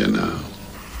charge here now.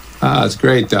 Ah, it's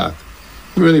great, Doc.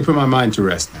 You really put my mind to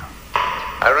rest now.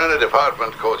 I run a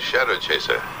department called Shadow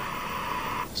Chaser,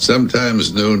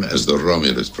 sometimes known as the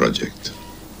Romulus Project.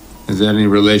 Is that any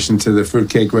relation to the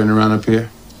fruitcake running around up here?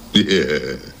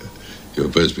 Yeah, your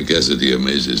perspicacity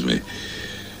amazes me.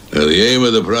 Now, the aim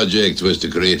of the project was to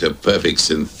create a perfect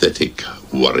synthetic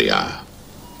warrior.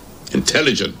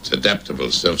 Intelligent,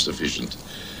 adaptable, self-sufficient,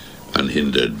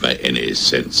 unhindered by any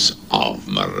sense of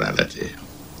morality.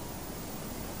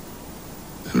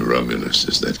 And Romulus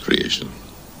is that creation.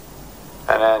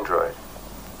 An android.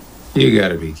 You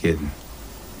gotta be kidding.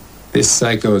 This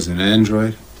psycho's an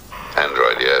android?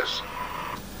 Android, yes.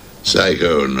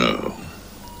 Psycho, no.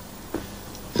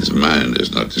 His His mind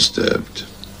is not disturbed,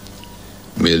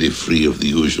 merely free of the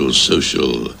usual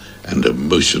social and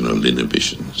emotional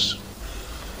inhibitions.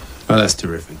 Well, that's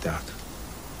terrific, Doc.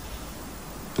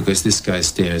 Because this guy's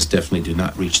stairs definitely do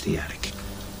not reach the attic.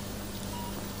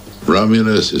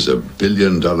 Romulus is a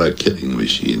billion-dollar killing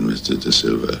machine, Mr. De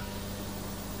Silva.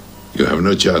 You have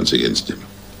no chance against him.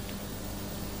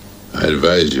 I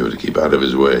advise you to keep out of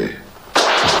his way.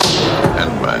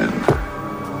 And mine.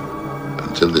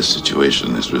 Until this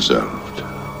situation is resolved.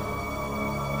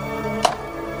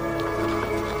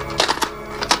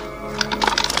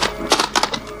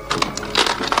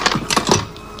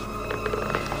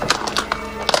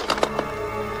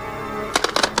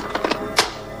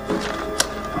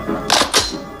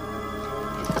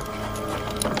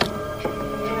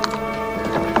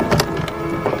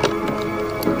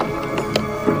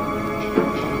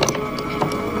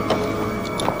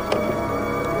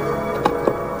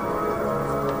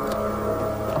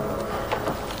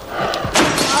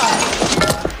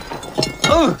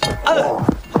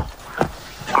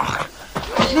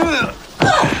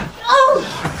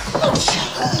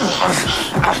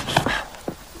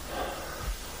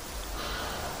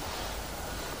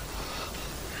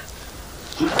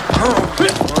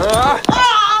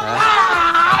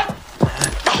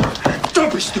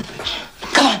 Don't be stupid.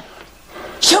 Come on.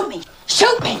 Shoot me.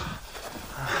 Shoot me.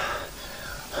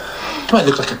 Do I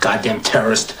look like a goddamn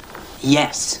terrorist?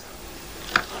 Yes.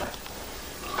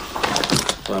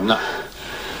 Well, I'm not.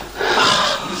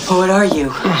 What are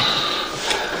you?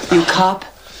 You cop?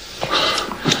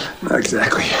 Not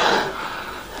exactly.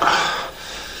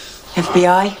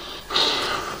 FBI?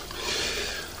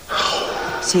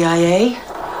 CIA?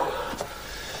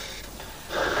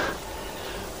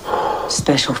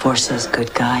 Special Forces,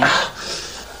 good guy.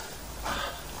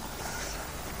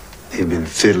 They've been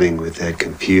fiddling with that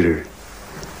computer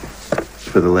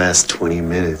for the last 20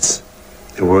 minutes.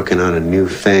 They're working on a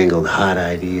newfangled hot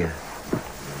idea.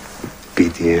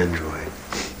 Beat the android.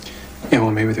 Yeah,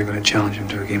 well, maybe they're going to challenge him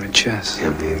to a game of chess. Yeah,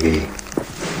 maybe.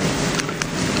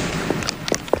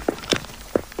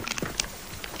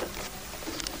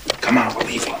 Come on, we're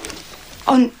leaving.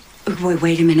 Oh,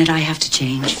 wait a minute. I have to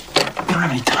change. We don't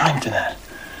have any time for that.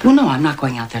 Well, no, I'm not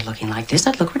going out there looking like this.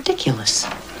 I'd look ridiculous.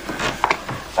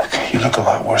 You look a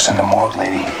lot worse in the morgue,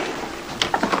 lady.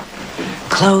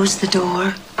 Close the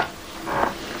door.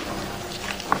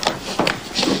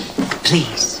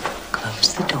 Please,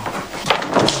 close the door.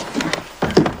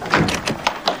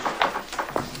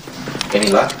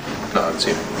 Any luck? No, it's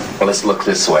you. Well, let's look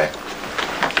this way.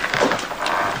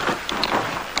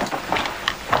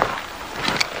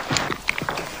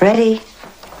 Ready?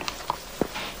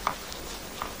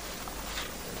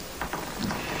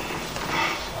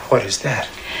 What is that?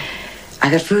 I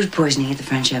got food poisoning at the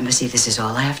French embassy. This is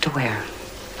all I have to wear.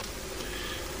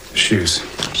 Shoes.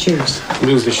 Shoes.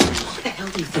 Lose the shoes. What the hell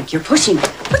do you think you're pushing?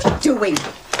 What are you doing? Do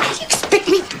you expect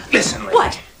me? Listen, lady.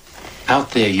 What?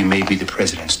 Out there, you may be the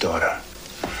president's daughter.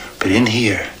 But in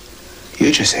here,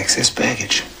 you're just excess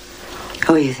baggage.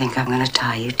 Oh, you think I'm going to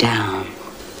tie you down?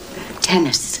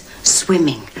 Tennis,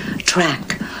 swimming,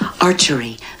 track,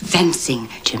 archery, fencing,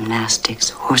 gymnastics,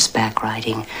 horseback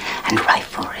riding, and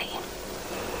riflery.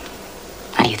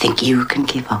 Now, you think you can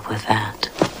keep up with that?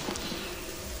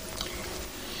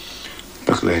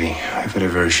 Look, lady, I've had a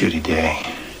very shitty day.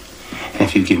 And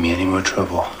if you give me any more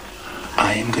trouble,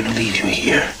 I am going to leave you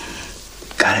here.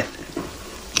 Got it?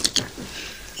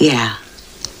 Yeah,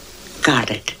 got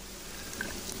it.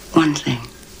 One thing.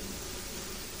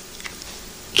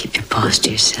 Keep your paws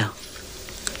to yourself.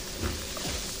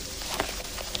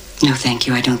 No, thank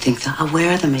you. I don't think so. I'll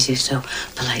wear them as you so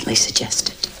politely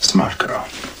suggested. Smart girl.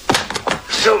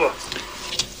 Silva!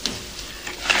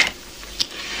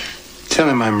 Tell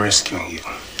him I'm rescuing you.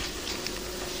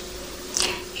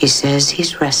 He says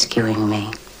he's rescuing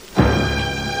me.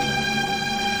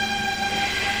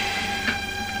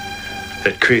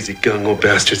 That crazy gung-ho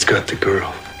bastard's got the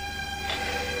girl.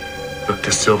 Look,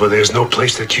 De Silva, there's no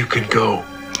place that you can go.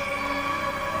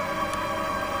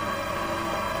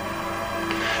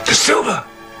 De Silva!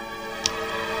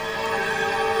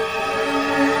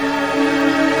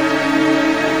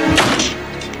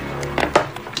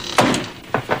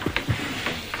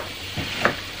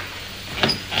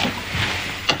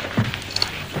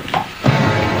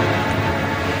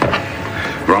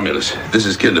 Romulus, this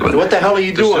is Kinderman. What the hell are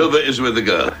you doing? De Silva is with the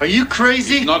girl. Are you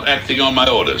crazy? He's not acting on my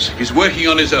orders. He's working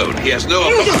on his own. He has no...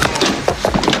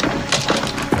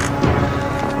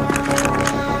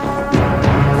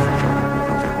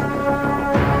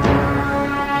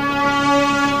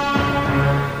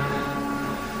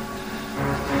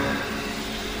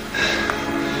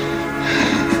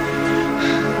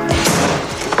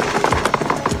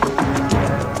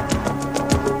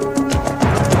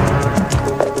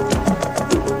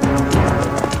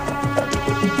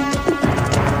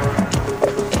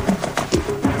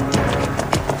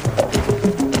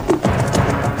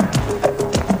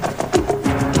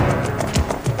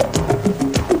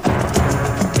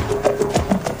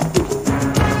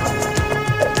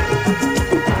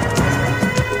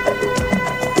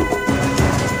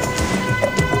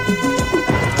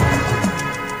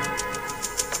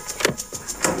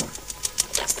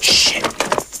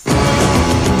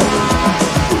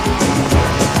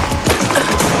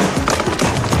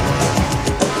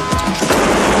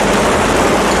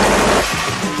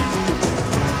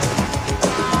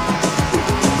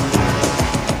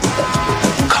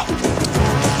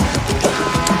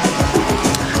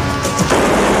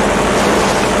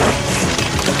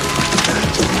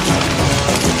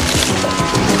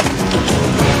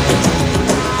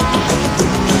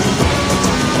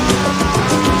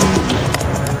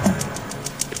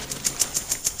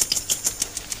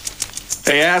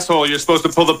 Hey, asshole, you're supposed to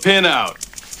pull the pin out.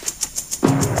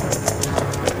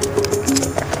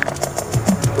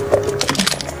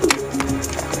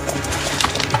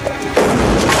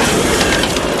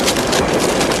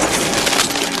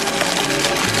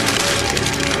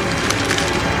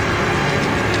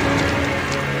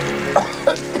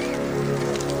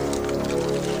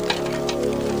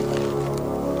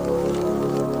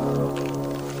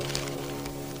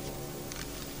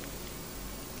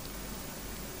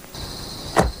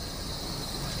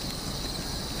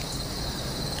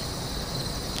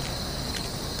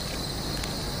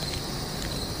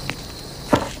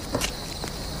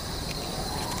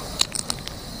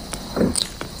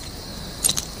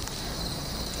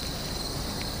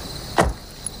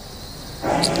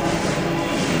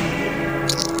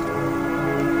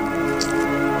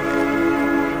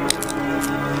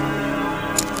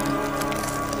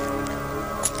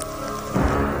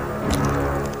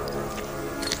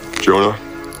 Jonah,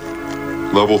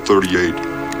 level 38.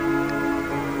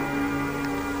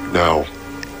 Now.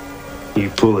 You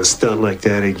pull a stunt like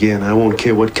that again, I won't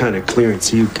care what kind of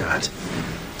clearance you got.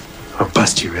 I'll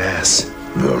bust your ass.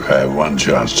 Look, I have one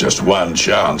chance, just one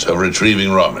chance of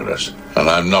retrieving Romulus. And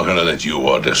I'm not going to let you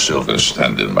or De Silva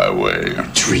stand in my way.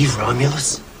 Retrieve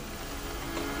Romulus?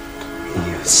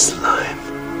 You slime.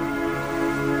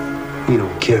 You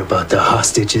don't care about the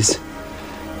hostages.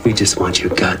 We just want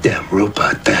your goddamn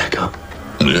robot back, huh?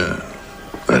 Yeah,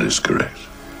 that is correct.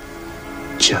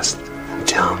 Just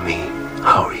tell me,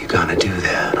 how are you gonna do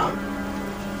that, huh?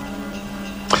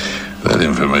 That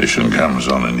information comes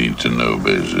on a need-to-know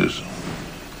basis.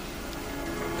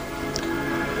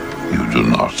 You do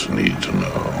not need to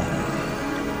know.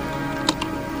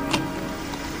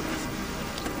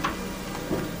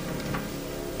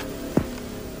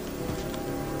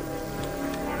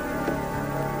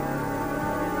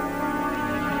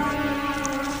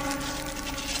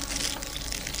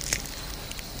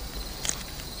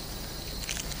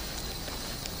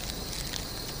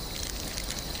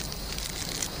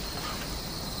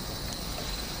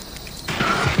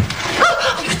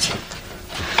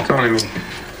 It's only me.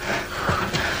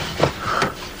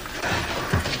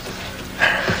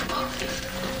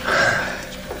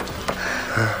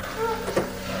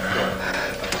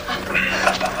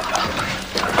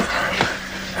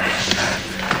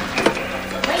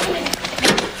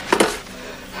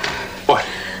 What?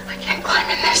 I can't climb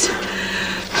in this.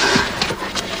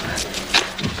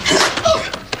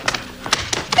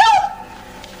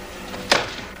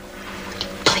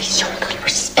 Please show a little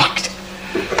respect.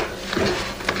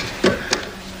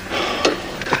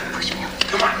 Push me up.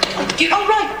 Come on. Oh,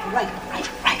 right.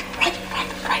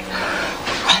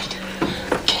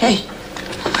 Okay.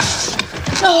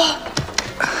 Oh.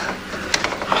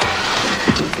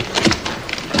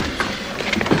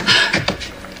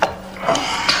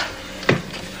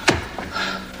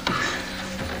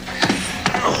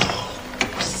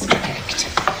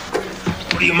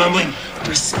 What are you mumbling?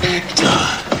 Respect.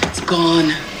 It's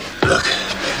gone. Look,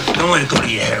 don't let it go to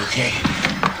your head, okay?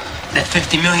 That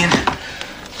 50 million,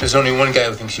 there's only one guy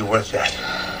who thinks you're worth that,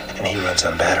 and he runs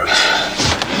on batteries.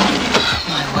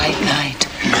 My white knight.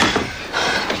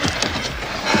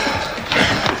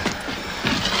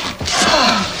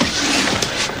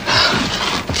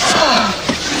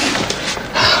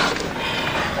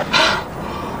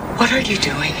 What are you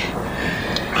doing?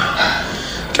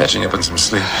 Catching up on some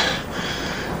sleep.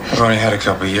 I've only had a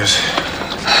couple of years.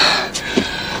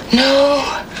 No.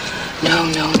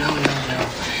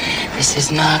 This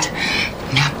is not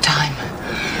nap time.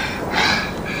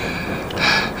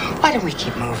 Why don't we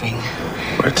keep moving?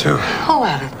 Where to? Oh,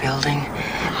 out of the building.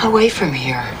 Away from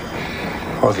here.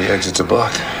 All the exits are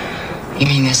blocked. You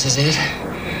mean this is it?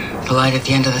 The light at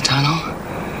the end of the tunnel?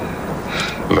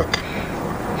 Look,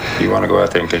 you want to go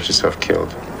out there and get yourself killed?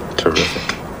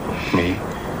 Terrific. Me?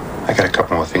 I got a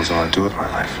couple more things I want to do with my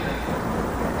life.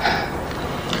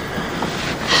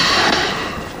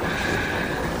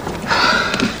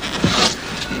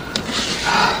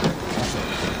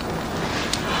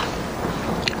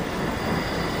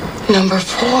 Number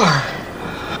 4.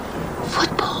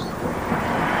 Football.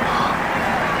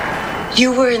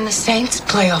 You were in the Saints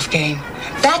playoff game.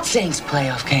 That Saints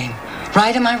playoff game.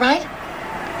 Right, am I right?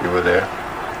 You were there?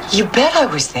 You bet I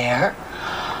was there.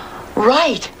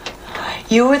 Right.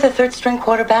 You were the third-string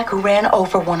quarterback who ran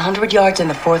over 100 yards in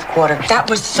the fourth quarter. That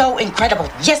was so incredible.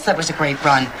 Yes, that was a great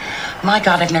run. My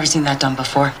God, I've never seen that done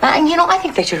before. And, I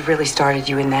think they should have really started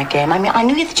you in that game. I mean, I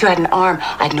knew that you had an arm.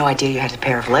 I had no idea you had a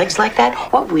pair of legs like that.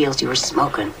 What wheels you were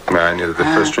smoking. Well, I knew that the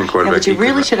first-string quarterback... Yeah, but you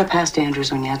really should have passed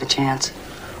Andrews when you had the chance.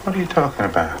 What are you talking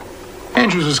about?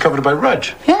 Andrews was covered by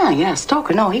Rudge. Yeah,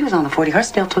 Stoker. No, he was on the 40.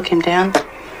 Hurstdale took him down.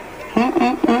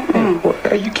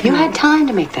 Are you kidding? You had time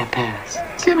to make that pass.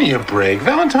 Give me a break.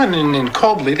 Valentine and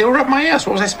Cobley, they were up my ass.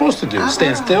 What was I supposed to do?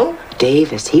 Stand still?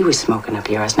 Davis, he was smoking up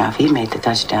your ass. Now, if he'd made the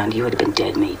touchdown, you would have been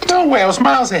dead meat. No way. I was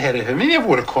miles ahead of him. He never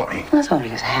would have caught me. That's only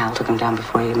because Hal took him down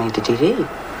before you made the TV.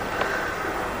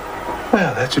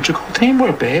 Well, that's what you call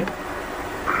teamwork, babe.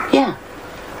 Yeah.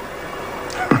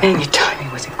 Man, your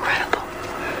timing was incredible.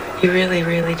 You really,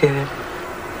 really did.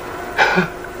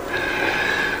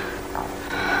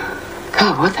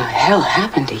 God, what the hell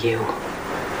happened to you?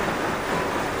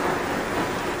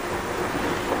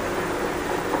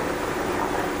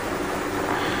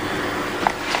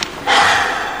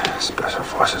 Special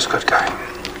Forces, good guy.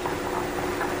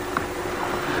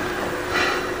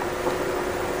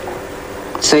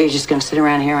 So you're just gonna sit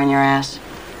around here on your ass?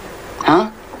 Huh?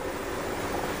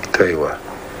 Tell you what.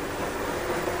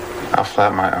 I'll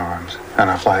flap my arms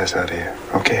and I'll fly us out of here,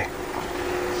 okay?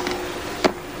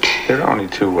 There are only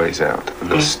two ways out.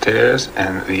 The stairs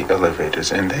and the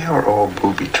elevators, and they are all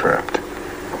booby-trapped.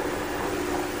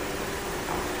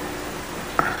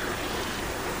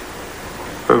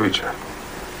 Booby-trapped.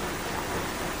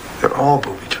 They're all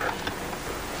booby-trapped.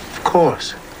 Of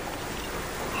course.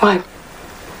 What?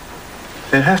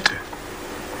 They'd have to.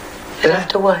 They'd have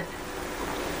to what?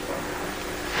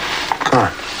 Come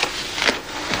on.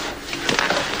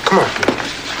 Come on.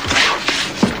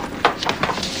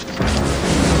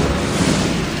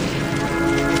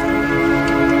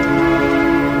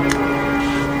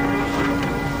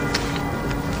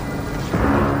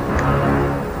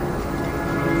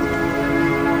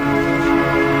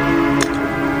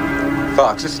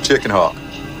 Fox, this is Chicken Hawk.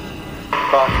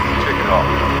 Fox, this is Chicken Hawk.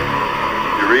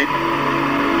 You read?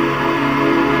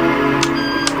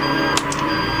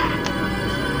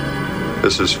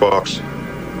 This is Fox.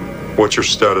 What's your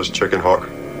status, Chicken Hawk?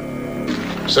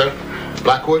 Sir,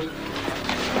 Blackwood?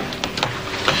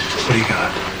 What do you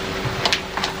got?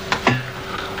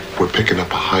 We're picking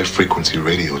up a high-frequency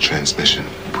radio transmission.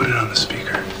 Put it on the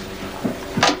speaker.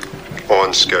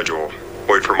 On schedule.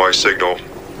 Wait for my signal.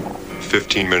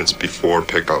 15 minutes before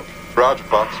pickup. Roger,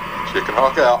 Fox. Chicken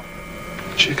Hawk out.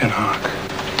 Chicken Hawk.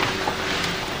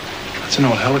 That's an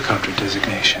old helicopter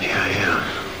designation. Yeah.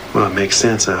 Well, it makes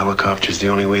sense. A helicopter's the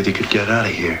only way they could get out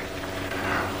of here.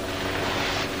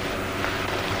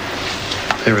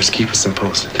 Harris, keep us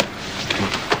posted.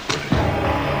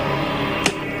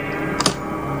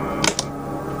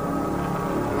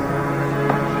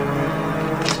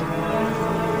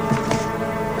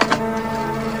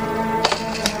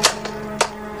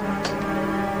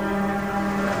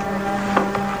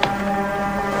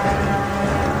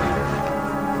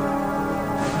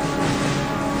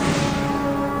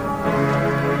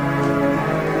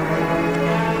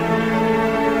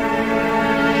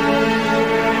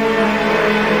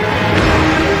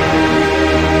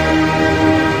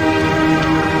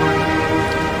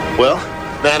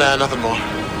 Nothing more.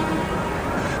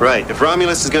 Right. If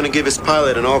Romulus is going to give his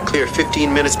pilot an all-clear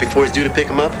 15 minutes before he's due to pick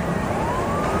him up,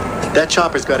 that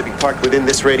chopper's got to be parked within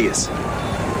this radius.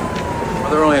 Well,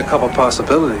 there are only a couple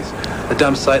possibilities. The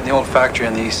dump site and the old factory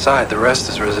on the east side. The rest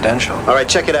is residential. All right,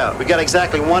 check it out. We got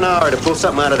exactly 1 hour to pull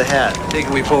something out of the hat. Think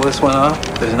we pull this one off?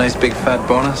 There's a nice big fat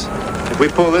bonus. If we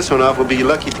pull this one off, we'll be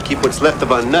lucky to keep what's left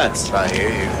of our nuts. I hear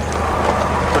you.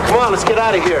 Well, come on, let's get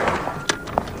out of here.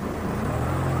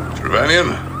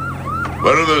 Trevanion?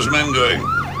 Where are those men going?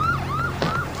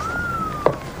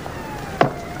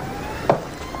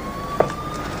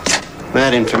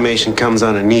 That information comes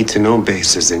on a need-to-know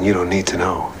basis, and you don't need to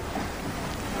know.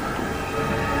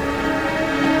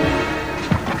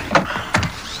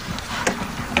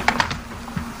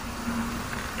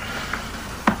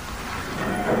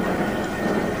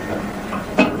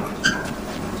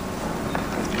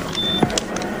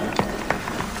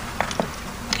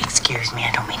 Excuse me,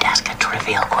 I don't mean to ask a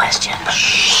trivial question.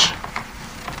 Shh.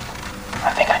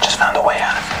 I think I just found a way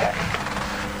out of here.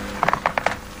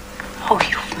 Oh,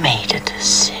 you've made a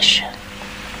decision.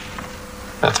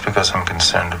 That's because I'm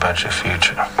concerned about your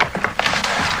future.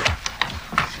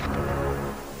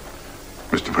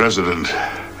 Mr. President,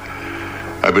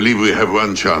 I believe we have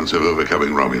one chance of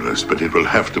overcoming Romulus, but it will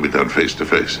have to be done face to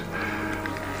face.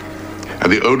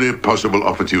 And the only possible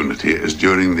opportunity is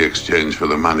during the exchange for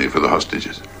the money for the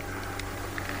hostages.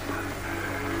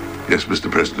 Yes, Mr.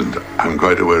 President, I'm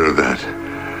quite aware of that.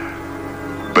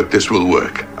 But this will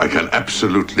work. I can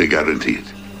absolutely guarantee it.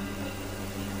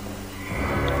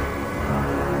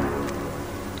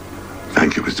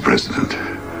 Thank you, Mr. President.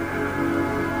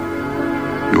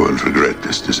 You won't regret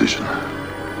this decision.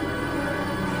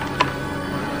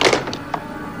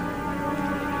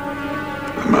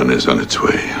 Money's on its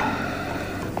way.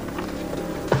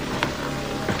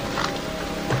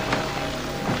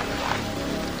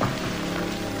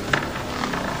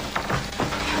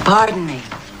 Pardon me.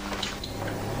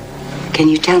 Can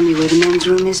you tell me where the men's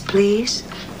room is, please?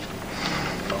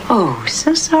 Oh,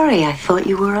 so sorry. I thought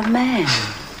you were a man.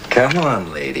 Come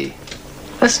on, lady.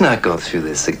 Let's not go through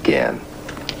this again.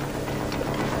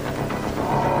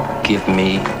 Give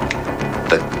me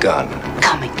the gun.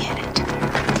 Come and get it.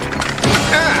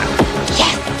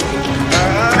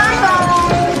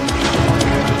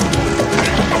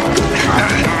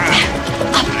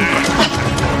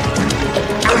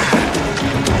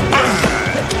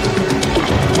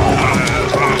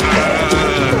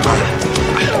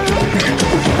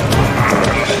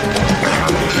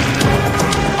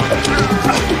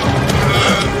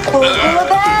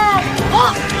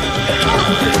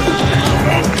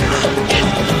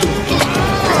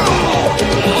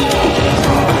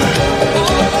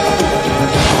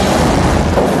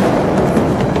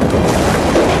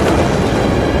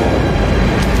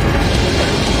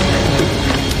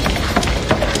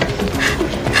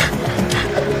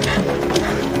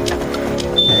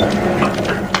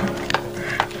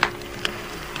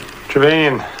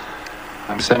 Trevanian,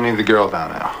 I'm sending the girl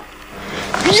down now.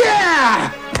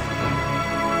 Yeah!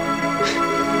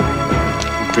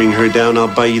 Bring her down,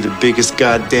 I'll buy you the biggest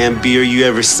goddamn beer you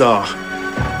ever saw.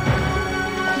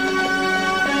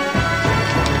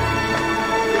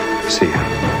 See ya.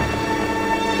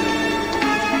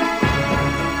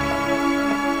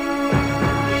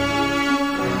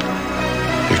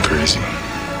 You're crazy.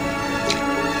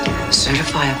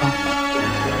 Certifiable.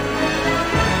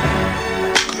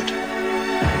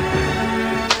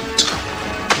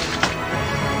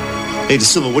 Hey, De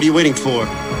Silva, what are you waiting for?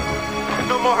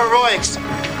 No more heroics.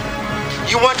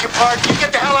 You want your part? You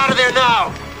get the hell out of there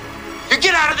now. You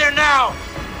get out of there now.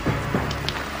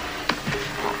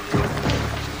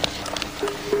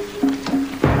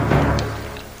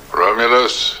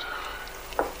 Romulus,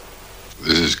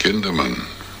 this is Kinderman.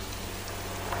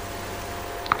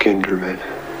 Kinderman.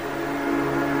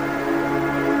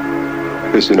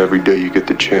 Isn't every day you get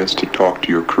the chance to talk to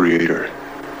your creator?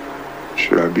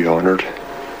 Should I be honored?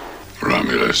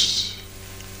 Romulus,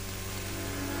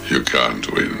 you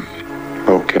can't win.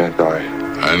 Oh, can't I?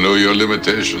 I know your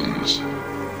limitations.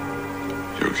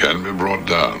 You can be brought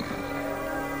down.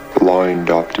 Blind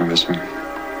optimism.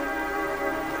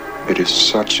 It is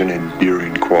such an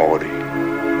endearing quality.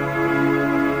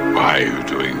 Why are you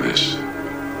doing this?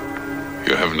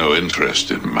 You have no interest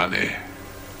in money.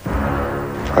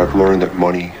 I've learned that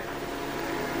money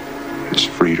is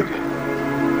freedom.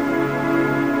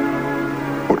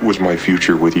 What was my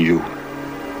future with you?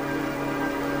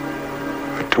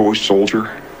 A toy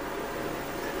soldier?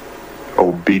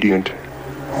 Obedient?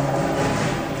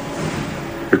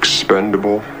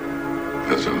 Expendable?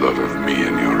 There's a lot of me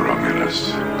in you,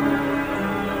 Romulus.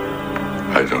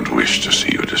 I don't wish to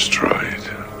see you destroyed.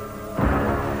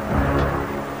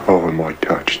 Oh, am I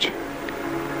touched?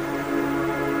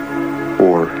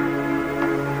 Or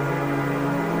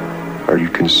are you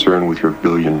concerned with your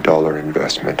billion-dollar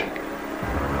investment?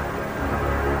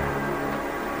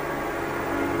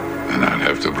 Then I'll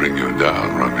have to bring you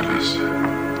down, Romulus.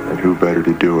 And who better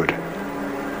to do it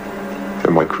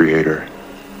than my creator?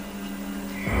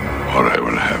 Or I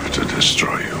will have to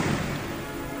destroy you.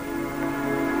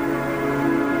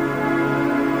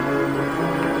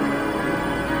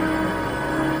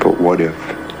 But what if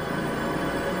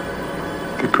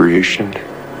the creation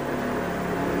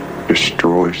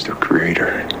destroys the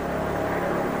creator?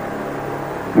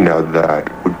 Now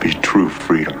that would be true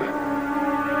freedom.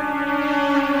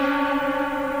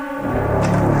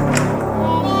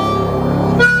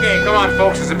 Okay, come on,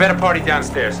 folks. There's a better party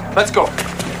downstairs. Let's go.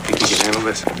 Think you can handle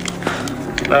this?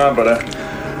 Nah, but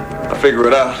I'll figure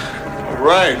it out. All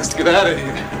right, let's get out of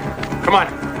here. Come on.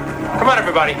 Come on,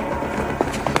 everybody.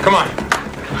 Come on.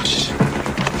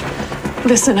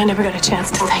 Listen, I never got a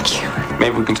chance to thank you.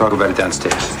 Maybe we can talk about it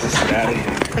downstairs. Let's get out of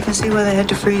here. I can see why they had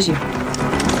to freeze you.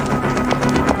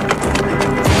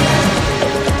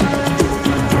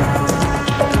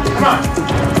 Come on.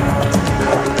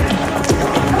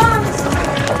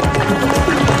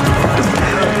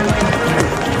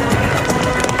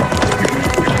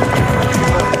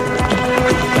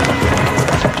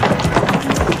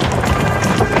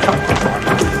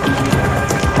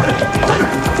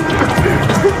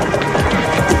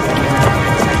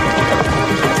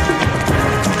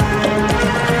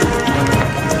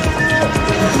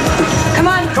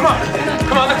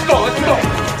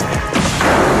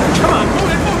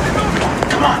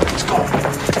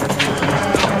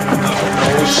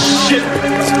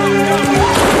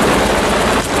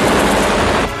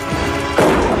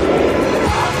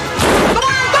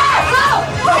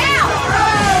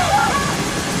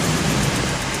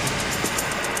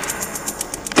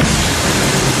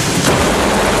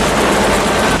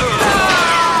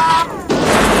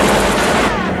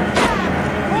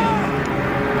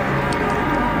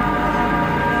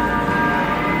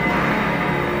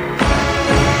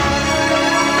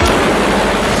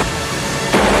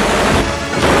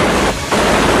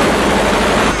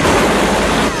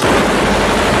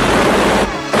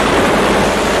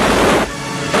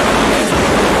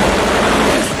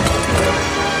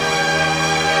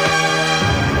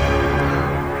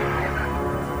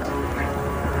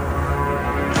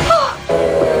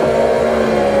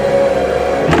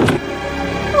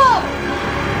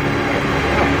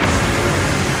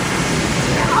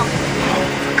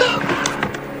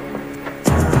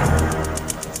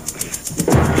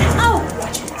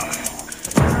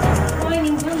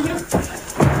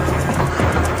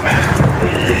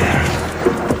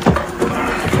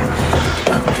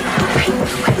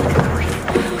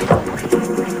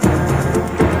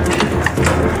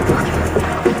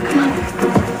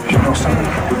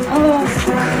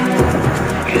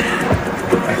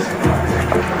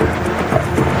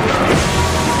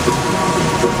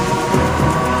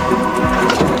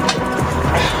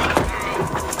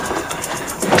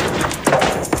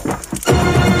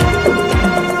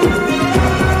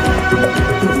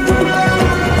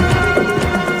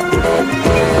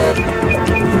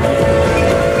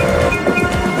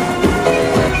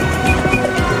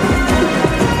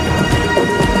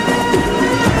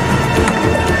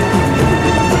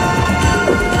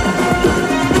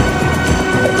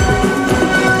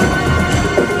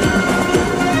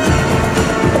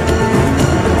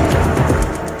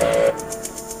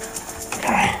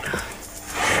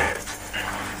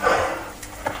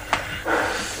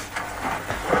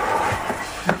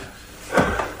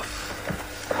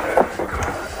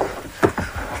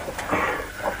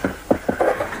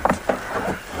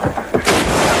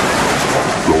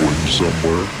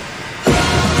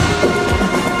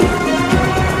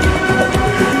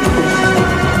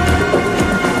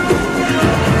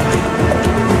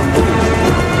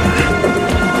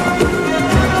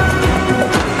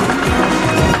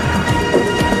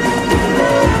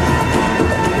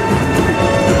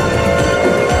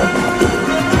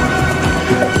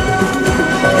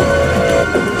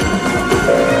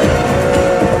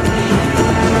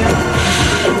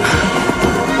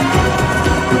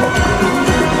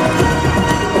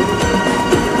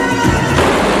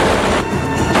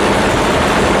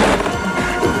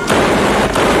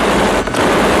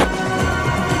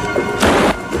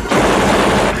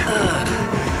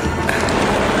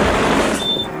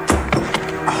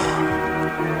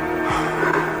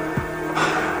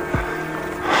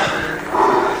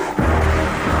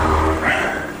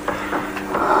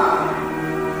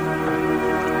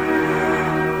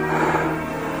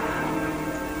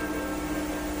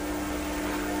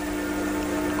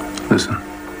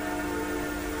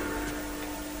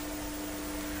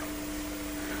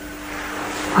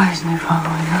 Why isn't he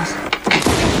following us?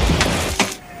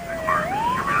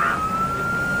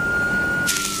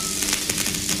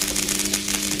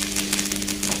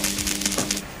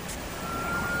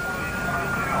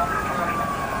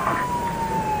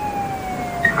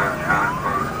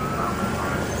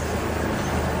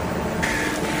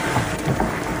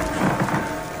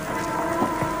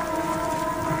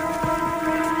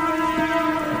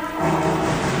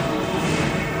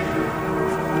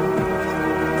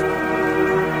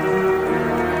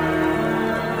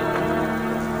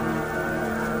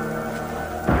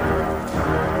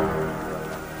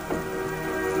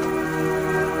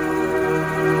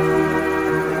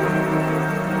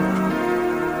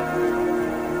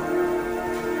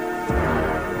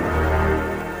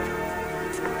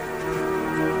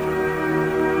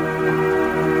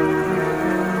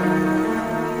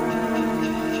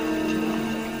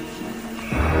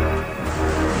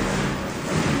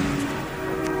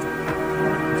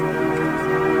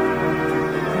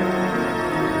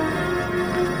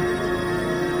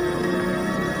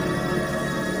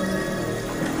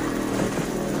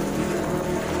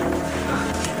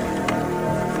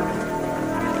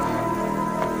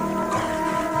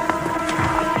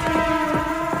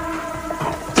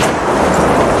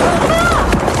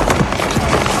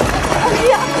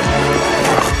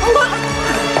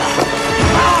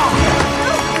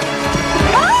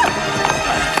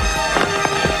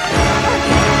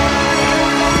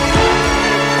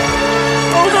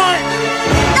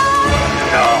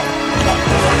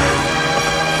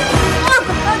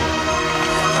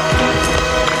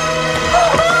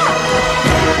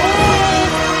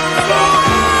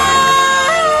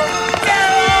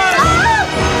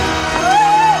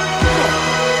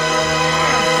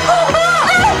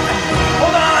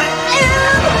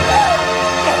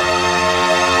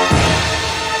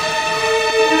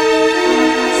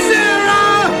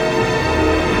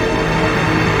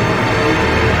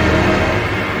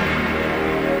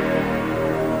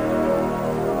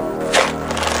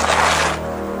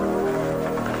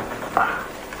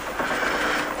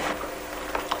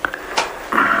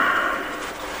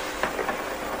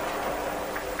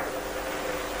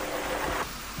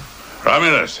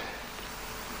 Romulus.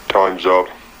 Time's up.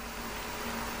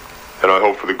 And I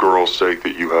hope for the girl's sake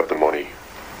that you have the money.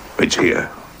 It's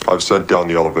here. I've sent down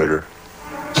the elevator.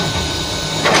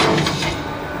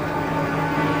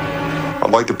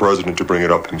 I'd like the president to bring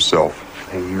it up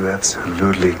himself. Are you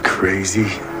absolutely crazy?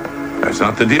 That's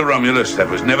not the deal, Romulus. That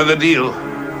was never the deal.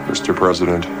 Mr.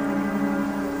 President,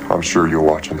 I'm sure you're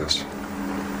watching this.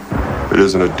 It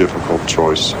isn't a difficult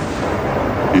choice.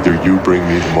 Either you bring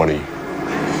me the money,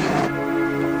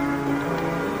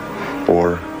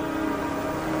 or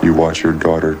you watch your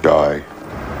daughter die.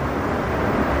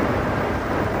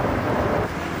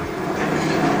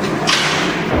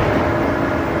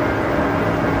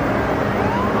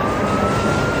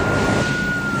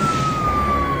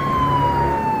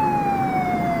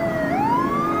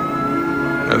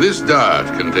 Now, this dart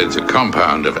contains a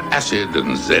compound of acid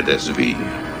and ZSV.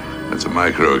 That's a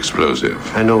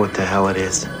micro-explosive. I know what the hell it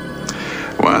is.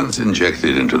 Once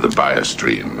injected into the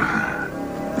biostream,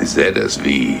 the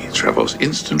ZSV travels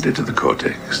instantly to the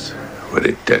cortex, where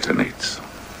it detonates.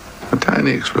 A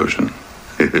tiny explosion.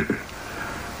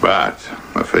 But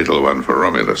a fatal one for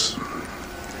Romulus.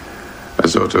 A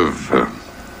sort of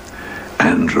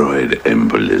android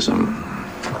embolism.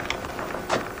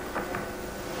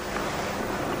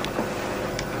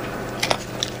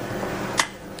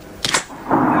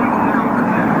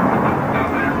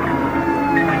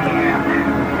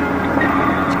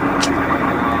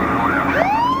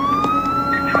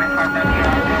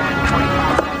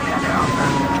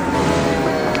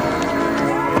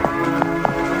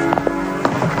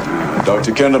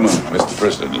 Dr. Kinderman. Mr.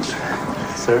 President.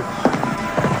 Sir?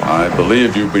 I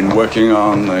believe you've been working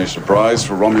on a surprise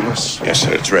for Romulus? Yes,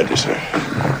 sir. It's ready, sir.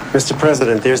 Mr.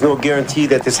 President, there's no guarantee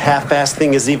that this half-assed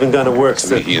thing is even gonna work,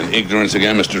 sir. Speaking in ignorance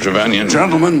again, Mr. Trevanian.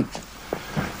 Gentlemen,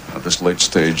 at this late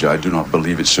stage, I do not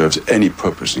believe it serves any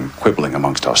purpose in quibbling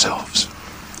amongst ourselves.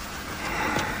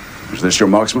 Is this your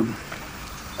marksman?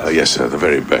 Yes, sir. The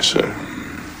very best, sir.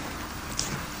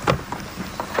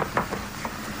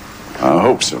 I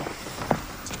hope so.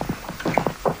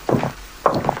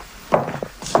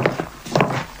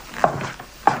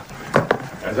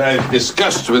 As I've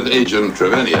discussed with Agent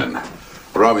Trevanian,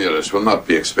 Romulus will not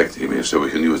be expecting me, so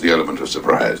we can use the element of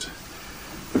surprise.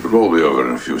 It will all be over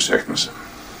in a few seconds.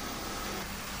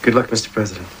 Good luck, Mr.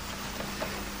 President.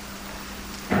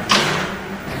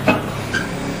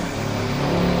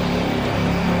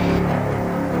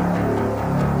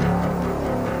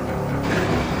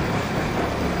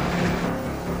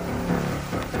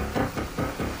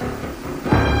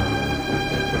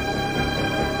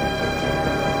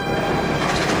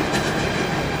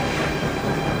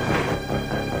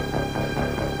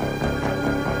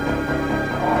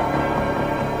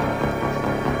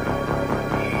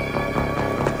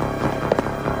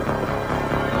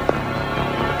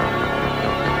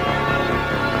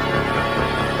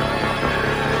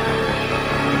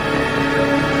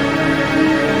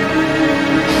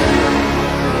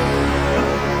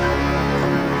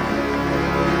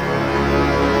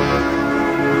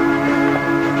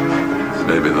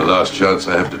 last chance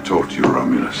I have to talk to you,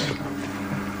 Romulus.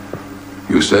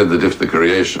 You said that if the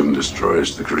creation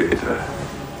destroys the creator,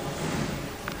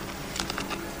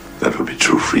 that will be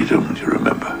true freedom, do you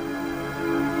remember?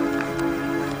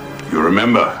 You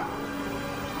remember?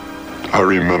 I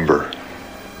remember.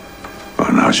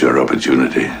 Well, now's your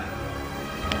opportunity.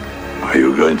 Are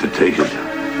you going to take it?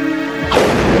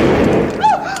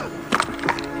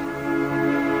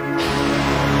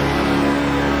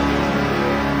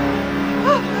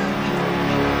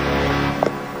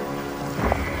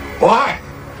 Why?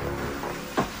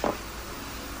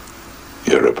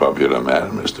 You're a popular man,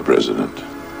 Mr. President.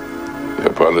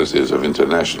 Your policies of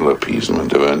international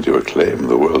appeasement have earned you acclaim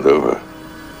the world over.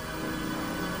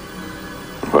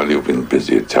 While you've been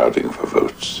busy touting for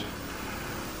votes,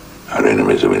 our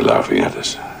enemies have been laughing at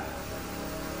us.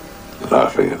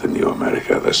 Laughing at the new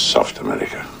America, the soft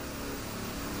America.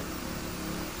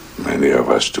 Many of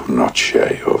us do not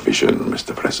share your vision,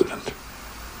 Mr. President.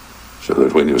 So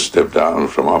that when you step down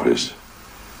from office,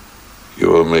 you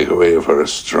will make way for a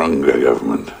stronger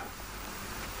government.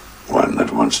 One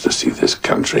that wants to see this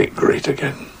country great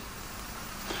again.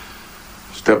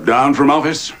 Step down from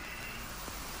office?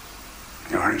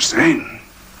 You're insane.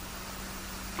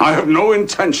 I have no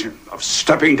intention of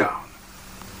stepping down.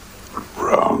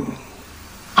 Wrong.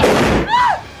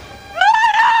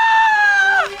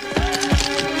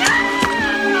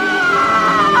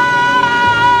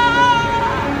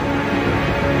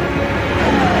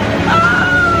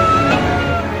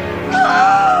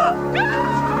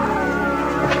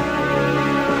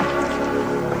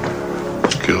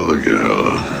 Kill the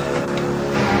girl.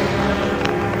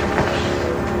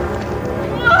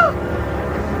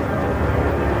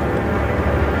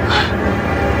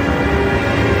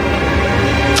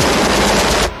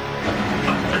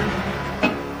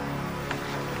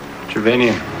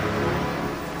 Trevanian.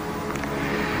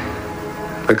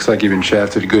 Looks like you've been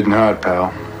shafted good and hard,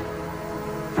 pal.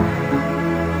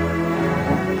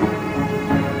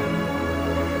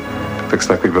 Looks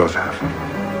like we both have.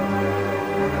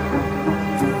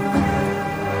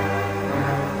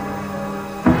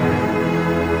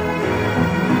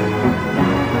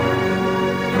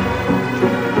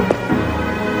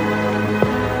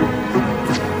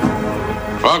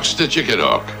 Fox to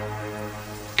Chickadock.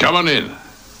 Come on in.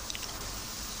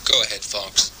 Go ahead,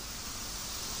 Fox.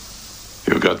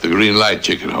 You've got the green light,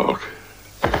 Chickenhawk.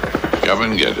 Come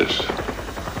and get us.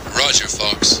 Roger,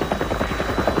 Fox.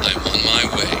 I'm on my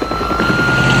way.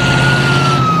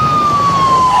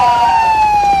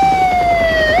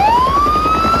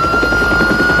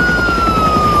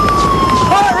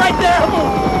 Car right there!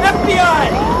 FBI!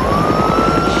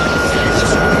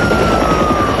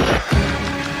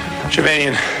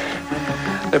 Trevanian,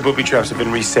 the booby traps have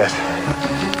been reset.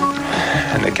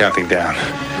 And they're counting down.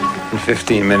 In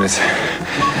 15 minutes,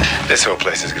 this whole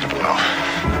place is gonna blow.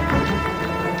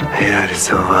 Yeah, it's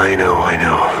over. I know.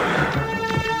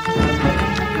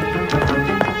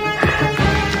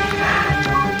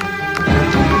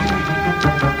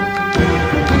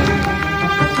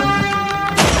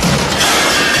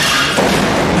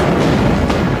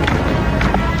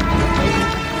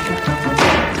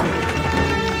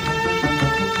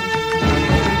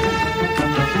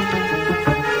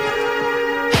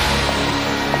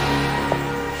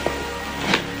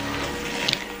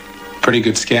 Pretty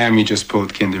good scam you just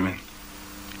pulled, Kinderman.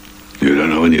 You don't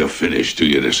know when you're finished, do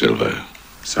you, De Silva?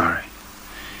 Sorry.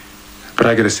 But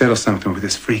I gotta settle something with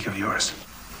this freak of yours.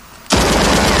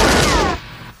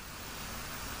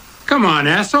 Come on,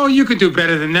 asshole. You can do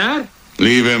better than that.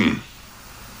 Leave him.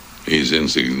 He's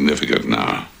insignificant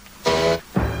now.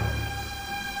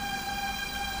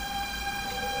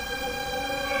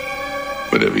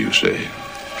 Whatever you say.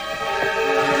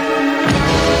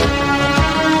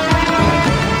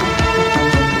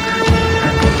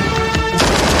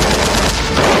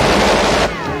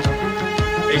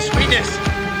 Hey, Sweetness.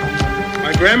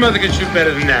 My grandmother could shoot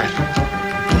better than that.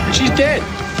 And she's dead.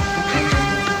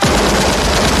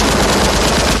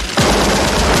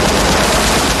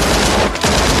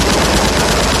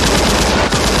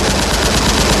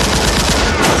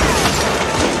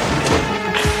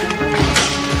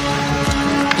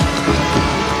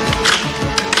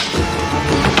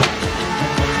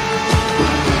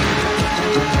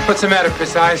 What's the matter,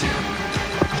 Chris Eyes?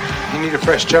 You need a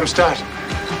fresh jump start?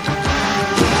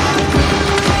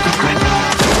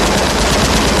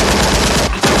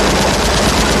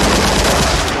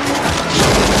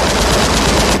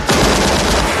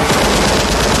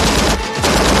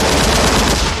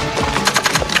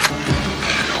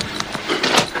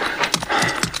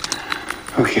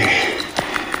 Okay.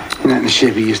 You're not in the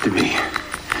shape you used to be.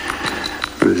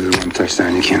 But this is one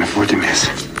touchdown you can't afford to miss.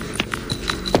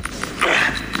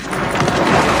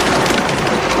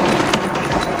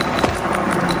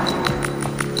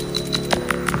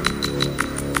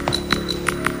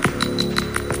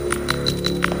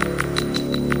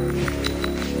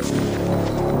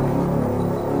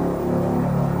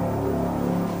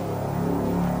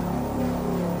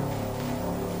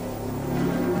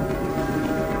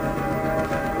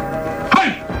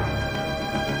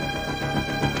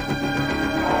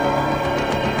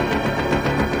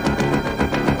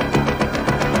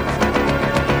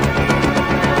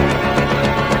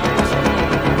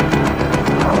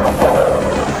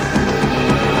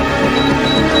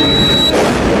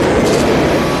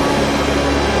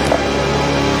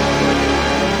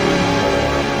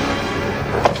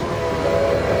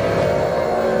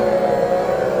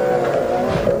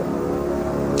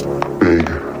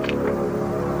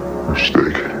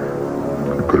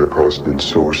 constant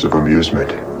source of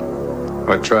amusement.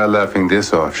 Why, try laughing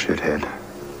this off, shithead.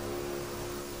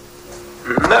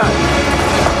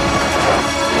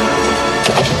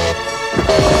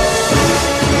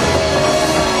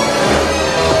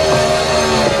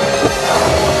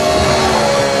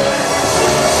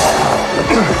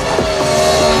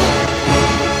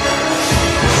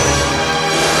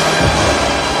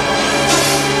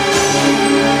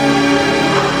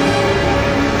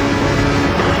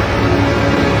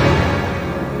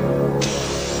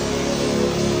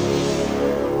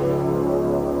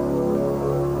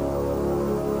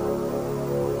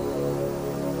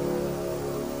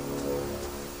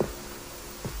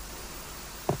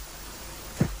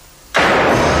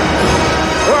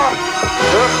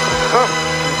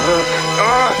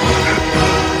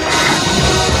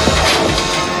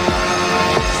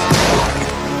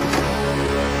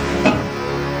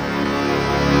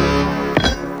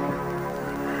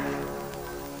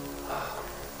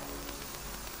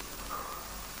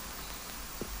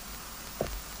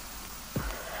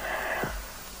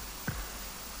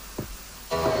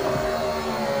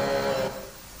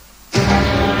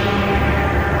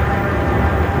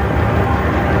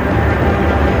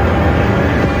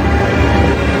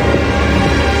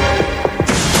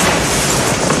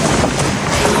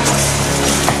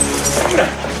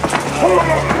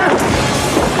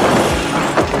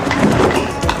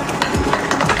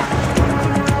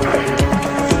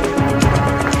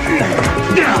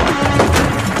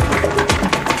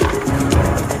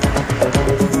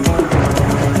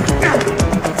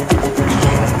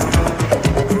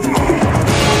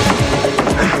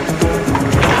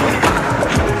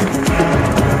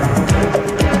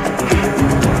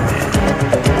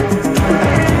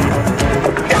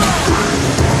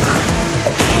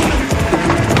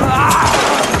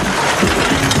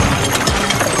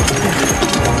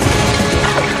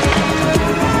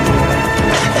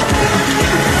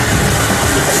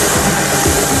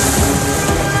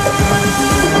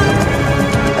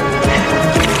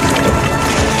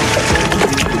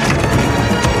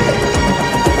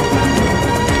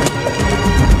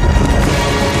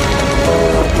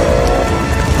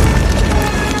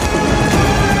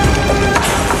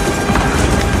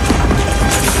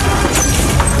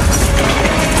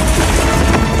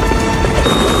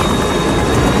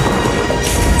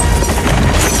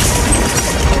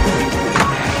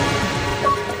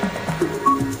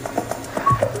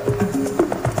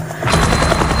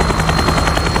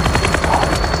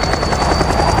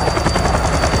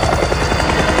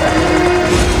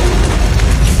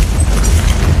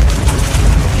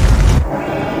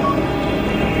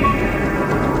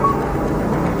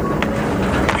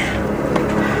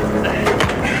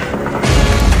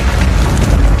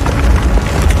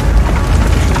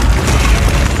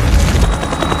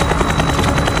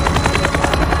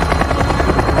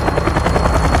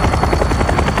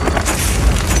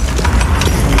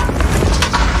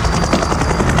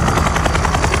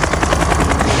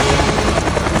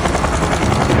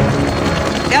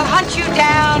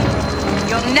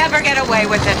 Never get away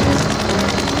with it.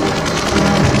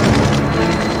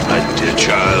 My dear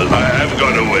child, I have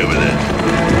got away with it.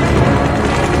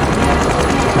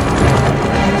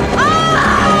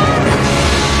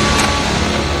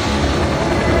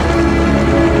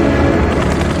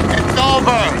 It's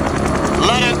over.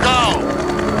 Let it go.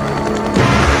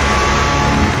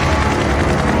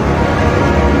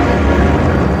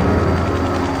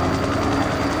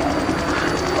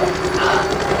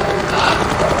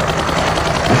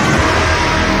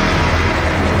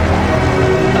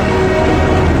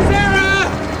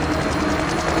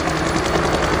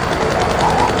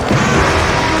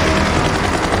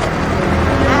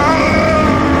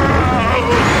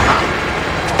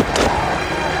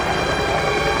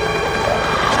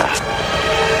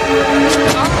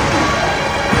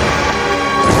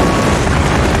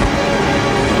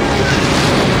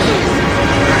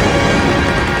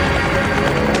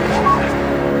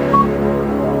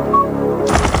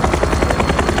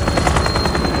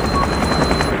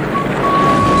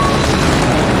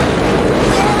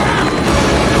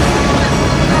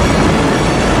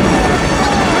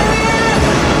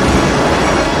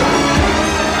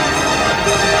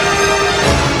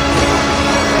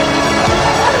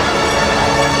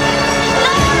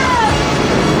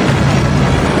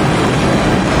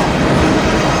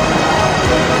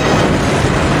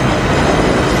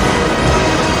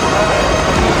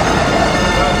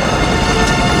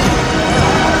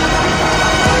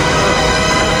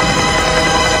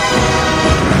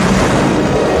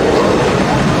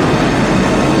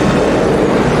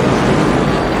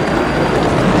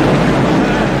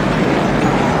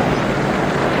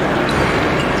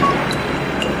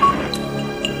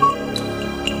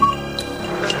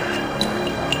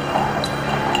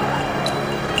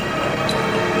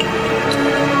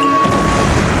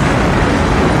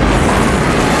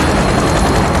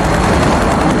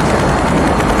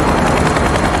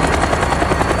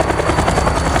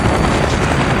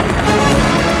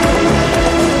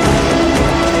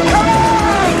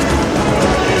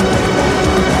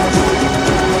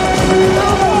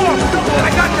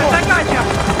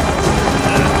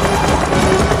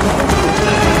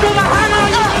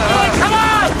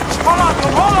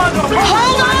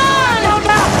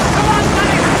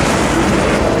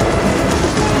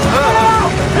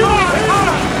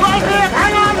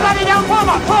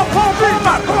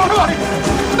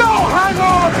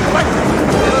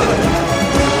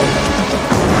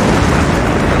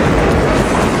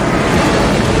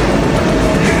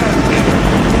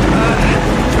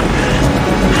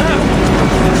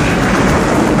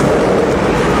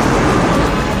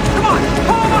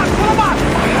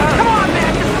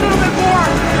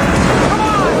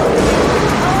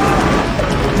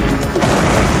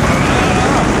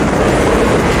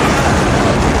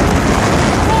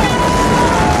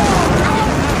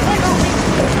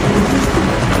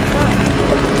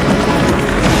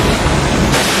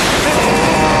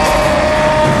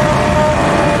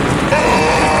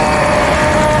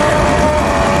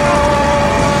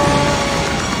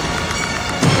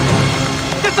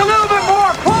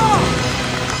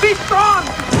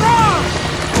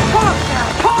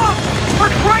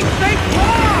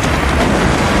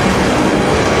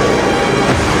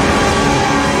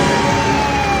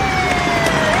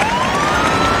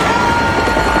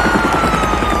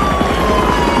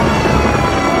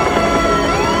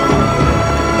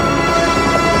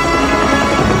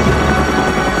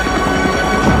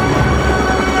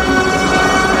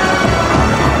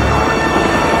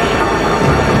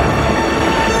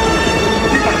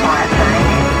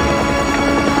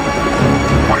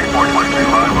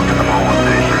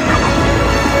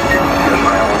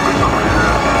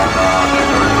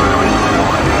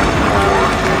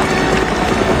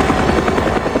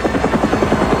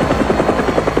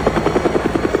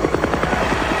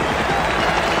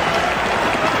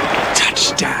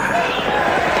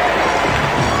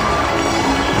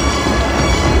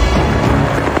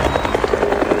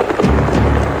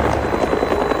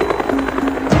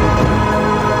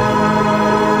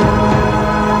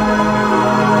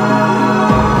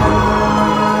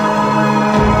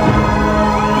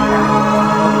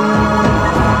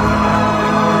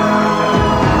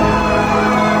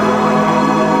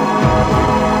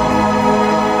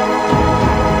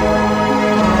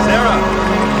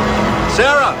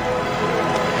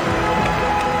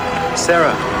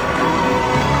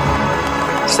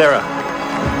 Sarah,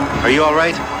 are you all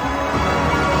right?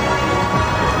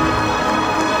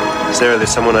 Sarah, there's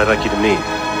someone I'd like you to meet.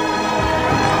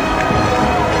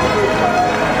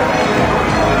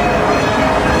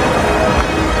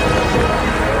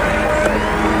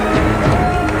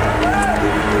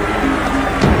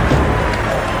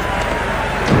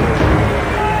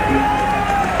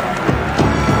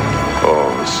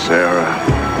 Oh, Sarah.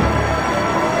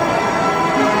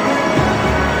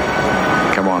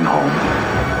 Come on home.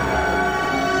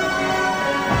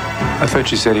 I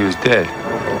thought you said he was dead.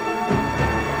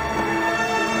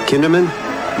 Kinderman?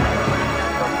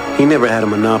 He never had a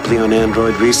monopoly on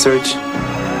android research.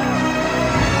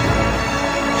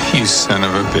 You son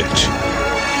of a bitch.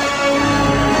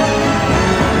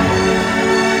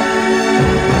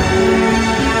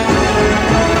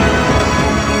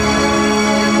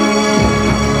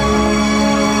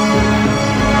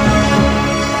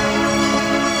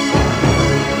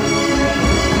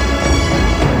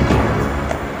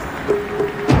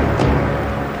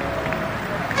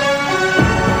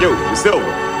 Yo, it's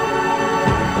Silver.